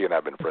 She and I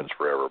have been friends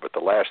forever, but the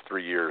last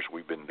 3 years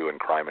we've been doing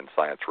Crime and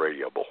Science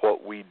Radio. But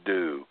what we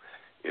do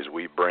is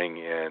we bring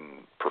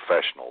in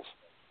professionals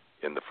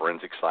in the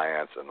forensic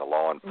science and the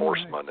law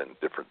enforcement and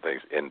different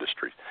things,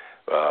 industries.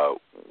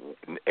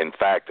 In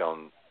fact,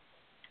 in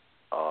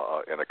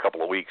a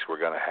couple of weeks, we're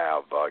going to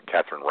have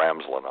Catherine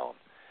Ramsland on,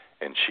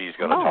 and she's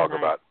going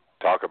to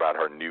talk about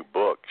her new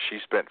book. She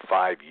spent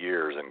 5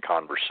 years in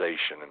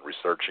conversation and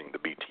researching the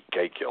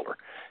BTK killer,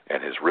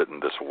 and has written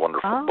this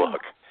wonderful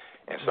book.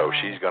 And so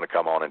she's going to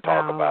come on and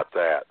talk about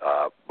that.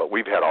 But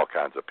we've had all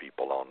kinds of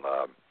people on.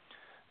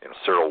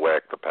 Cyril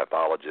Weck, the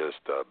pathologist,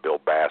 Bill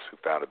Bass, who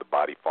founded the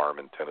Body Farm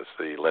in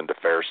Tennessee, Linda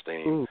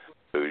Fairstein,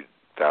 who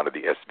founded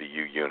the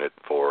SVU unit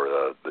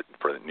for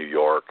New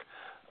York,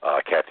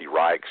 Kathy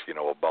Reichs,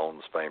 of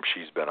Bones fame,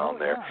 she's been on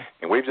there.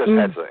 And we've just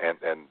had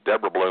and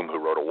Deborah Bloom, who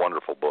wrote a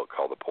wonderful book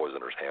called The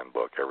Poisoner's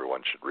Handbook.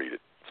 Everyone should read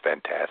it. It's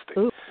fantastic.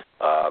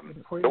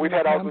 But we've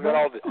had all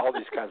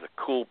these kinds of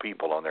cool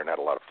people on there and had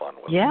a lot of fun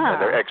with them.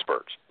 And they're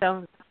experts.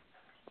 And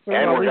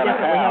we're going to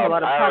have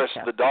Iris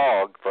the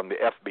dog from the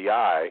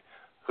FBI,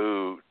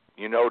 who,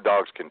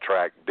 dogs can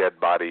track dead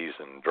bodies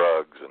and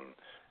drugs and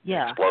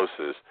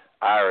explosives.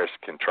 Iris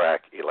can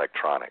track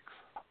electronics.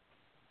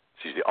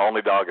 She's the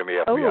only dog in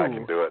the FBI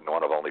can do it, and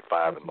one of only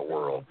 5 in the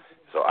world.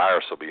 So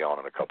Iris will be on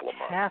in a couple of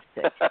months.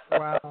 Fantastic.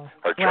 Wow.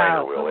 Her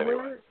trainer will,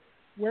 anyway.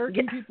 Where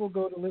can people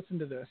go to listen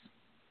to this?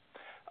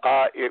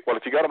 Well,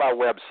 if you go to my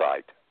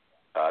website,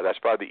 that's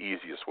probably the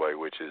easiest way,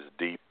 which is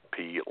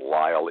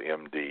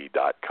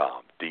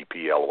dplylemd.com,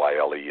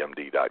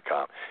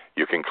 dplylemd.com.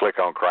 You can click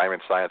on Crime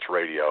and Science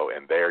Radio,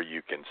 and there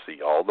you can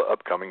see all the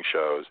upcoming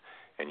shows,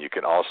 and you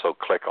can also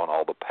click on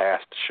all the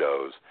past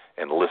shows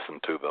and listen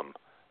to them,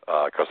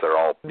 because they're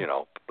all,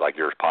 like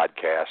yours,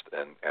 podcast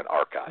and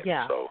archived.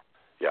 Yeah. So,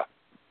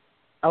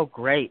 Oh,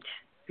 great.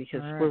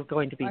 Because we're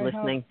going to be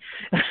listening.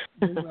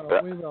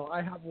 We will.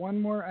 I have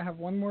one more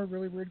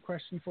really weird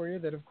question for you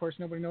that, of course,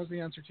 nobody knows the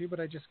answer to,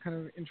 but I'm just kind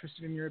of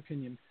interested in your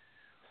opinion.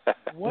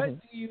 What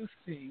do you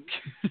think?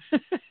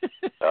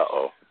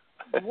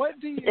 What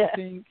do you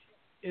think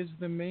is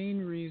the main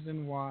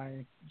reason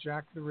why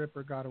Jack the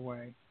Ripper got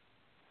away?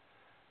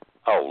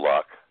 Oh,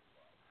 luck.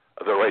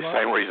 The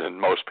same reason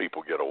most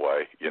people get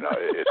away.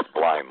 It's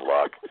blind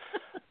luck.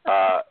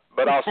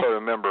 But also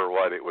remember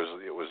what it was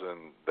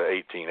in the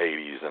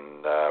 1880s,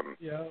 and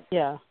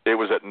it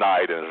was at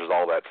night, and there was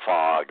all that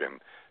fog,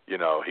 and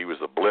he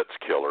was a blitz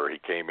killer. He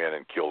came in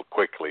and killed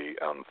quickly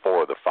on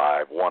 4 of the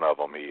 5. One of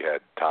them, he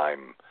had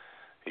time.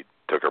 He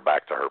took her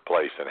back to her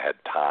place and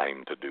had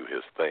time to do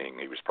his thing.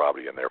 He was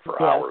probably in there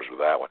for hours with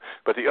that one.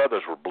 But the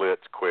others were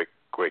blitz, quick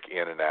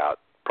in and out.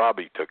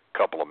 Probably took a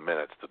couple of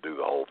minutes to do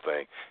the whole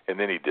thing, and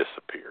then he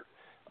disappeared.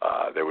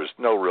 There was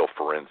no real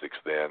forensics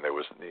then. There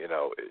was,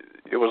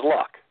 it was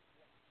luck.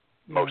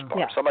 Most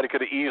part. Somebody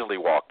could have easily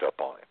walked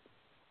up on him,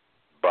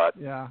 but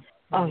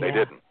they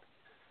didn't.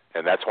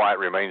 And that's why it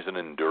remains an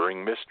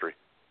enduring mystery.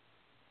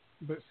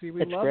 But see,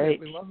 we love it.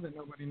 We love that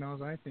nobody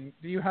knows, I think.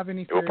 Do you have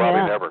any theory? We'll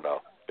probably never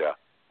know. Yeah.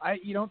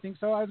 You don't think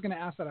so? I was going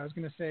to ask that. I was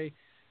going to say,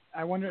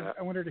 I wondered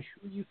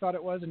who you thought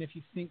it was, and if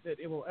you think that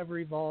it will ever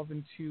evolve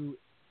into,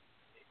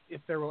 if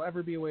there will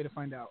ever be a way to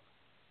find out.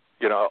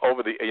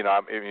 Over the, you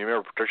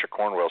remember Patricia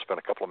Cornwell spent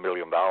a couple of $1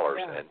 million,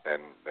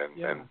 and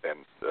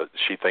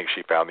she thinks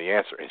she found the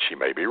answer, and she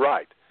may be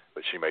right,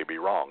 but she may be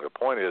wrong. The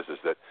point is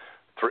that,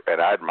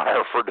 and I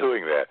admire her for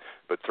doing that,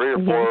 but three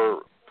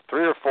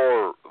or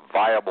four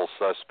viable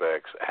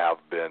suspects have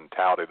been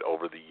touted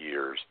over the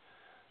years.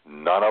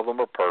 None of them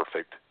are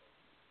perfect,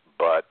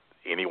 but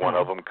any one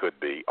of them could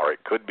be, or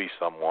it could be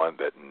someone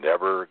that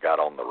never got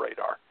on the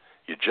radar.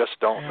 You just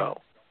don't know.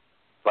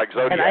 Like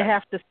Zodiac. And I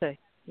have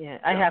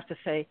to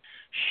say,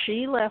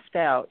 she left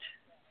out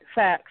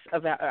facts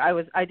about.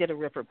 I did a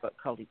Ripper book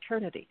called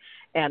Eternity,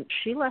 and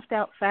she left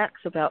out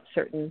facts about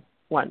certain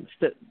ones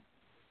that,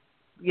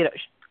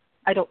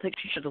 I don't think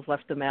she should have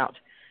left them out.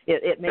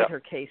 It made her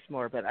case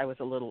more, but I was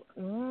a little.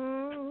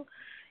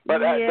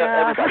 But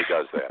everybody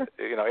does that.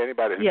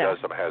 Anybody who does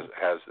them has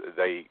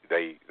they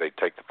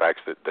take the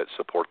facts that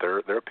support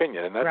their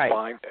opinion, and that's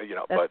fine.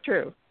 That's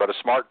true. But a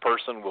smart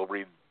person will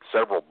read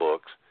several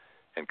books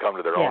and come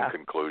to their own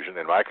conclusion.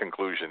 And my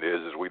conclusion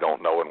is we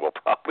don't know, and we'll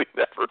probably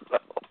never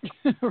know.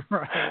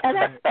 Right. And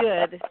that's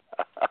good.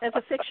 As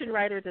a fiction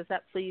writer, does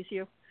that please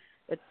you?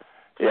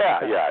 Yeah.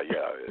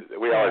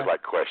 We always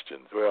like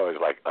questions. We always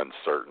like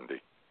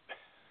uncertainty.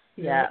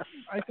 Yes.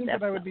 I think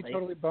that I would be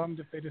totally bummed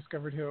if they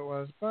discovered who it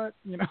was, but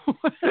Me too.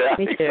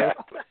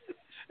 Exactly.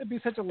 It'd be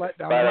such a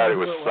letdown. Found out it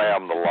was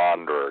Sam the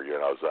Launderer, you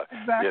know. So,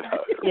 exactly. You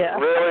know, yeah.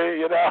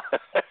 Really, you know,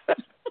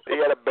 he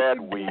had a bad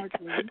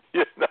exactly. week,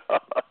 you know.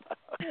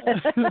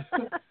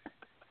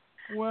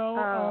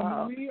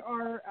 Well, we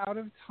are out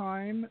of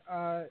time.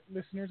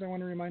 Listeners, I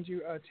want to remind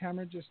you,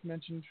 Tamara just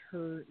mentioned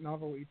her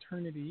novel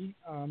Eternity,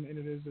 and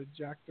it is a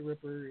Jack the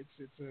Ripper.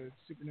 It's a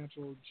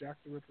supernatural Jack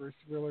the Ripper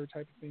thriller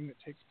type of thing that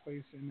takes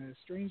place in a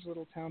strange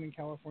little town in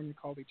California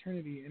called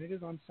Eternity, and it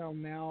is on sale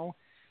now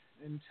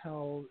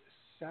until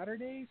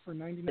Saturday for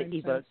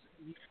 99 cents.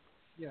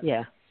 Yes.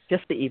 Yeah,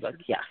 just the ebook,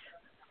 yes.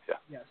 Yeah.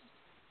 Yes.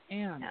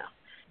 And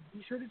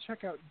be sure to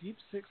check out Deep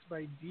Six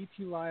by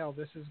D.P. Lyle.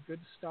 This is good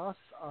stuff.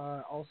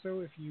 Also,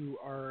 if you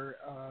are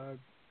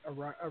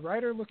a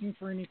writer looking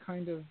for any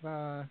kind of,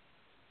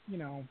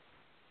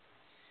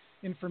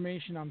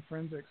 information on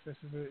forensics,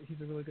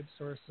 he's a really good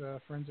source.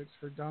 Forensics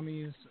for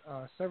Dummies,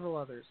 several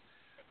others.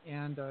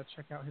 And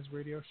check out his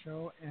radio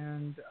show.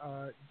 And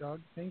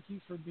Doug, thank you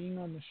for being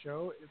on the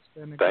show. It's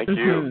been a Thank good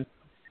you.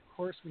 Of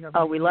course, we have.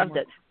 We loved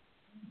it.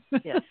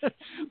 Yes.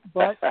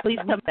 But please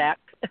come back.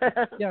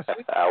 Yes,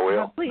 I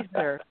will. Please,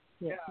 sir.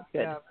 Yeah,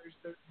 good. yeah.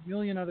 There's a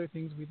million other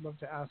things we'd love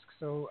to ask,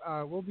 so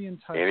we'll be in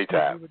touch.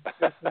 Anytime. We would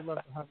definitely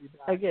love to have you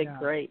back. Okay,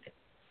 great.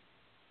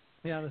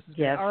 Yeah, this is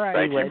yes. All right.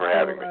 Thank you for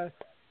having me.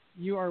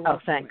 You are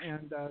welcome. Thanks.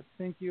 And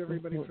thank you,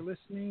 everybody, for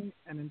listening.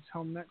 And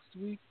until next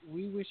week,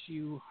 we wish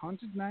you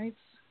haunted nights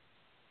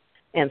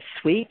and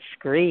sweet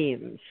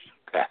screams.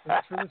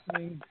 Thanks for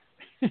listening.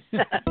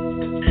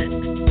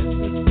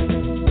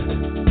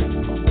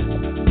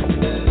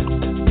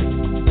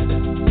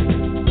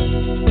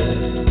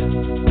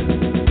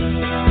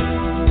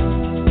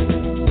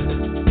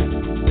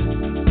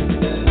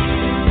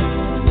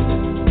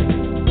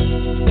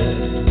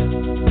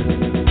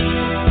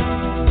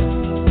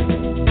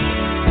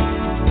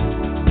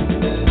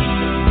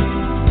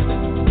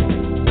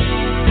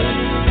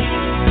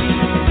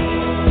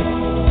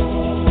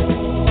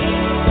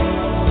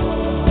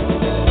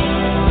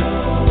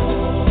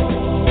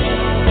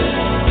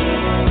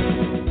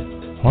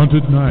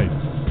 Haunted Nights,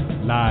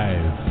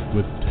 live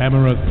with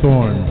Tamara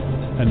Thorne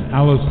and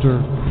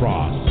Aleister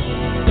Cross.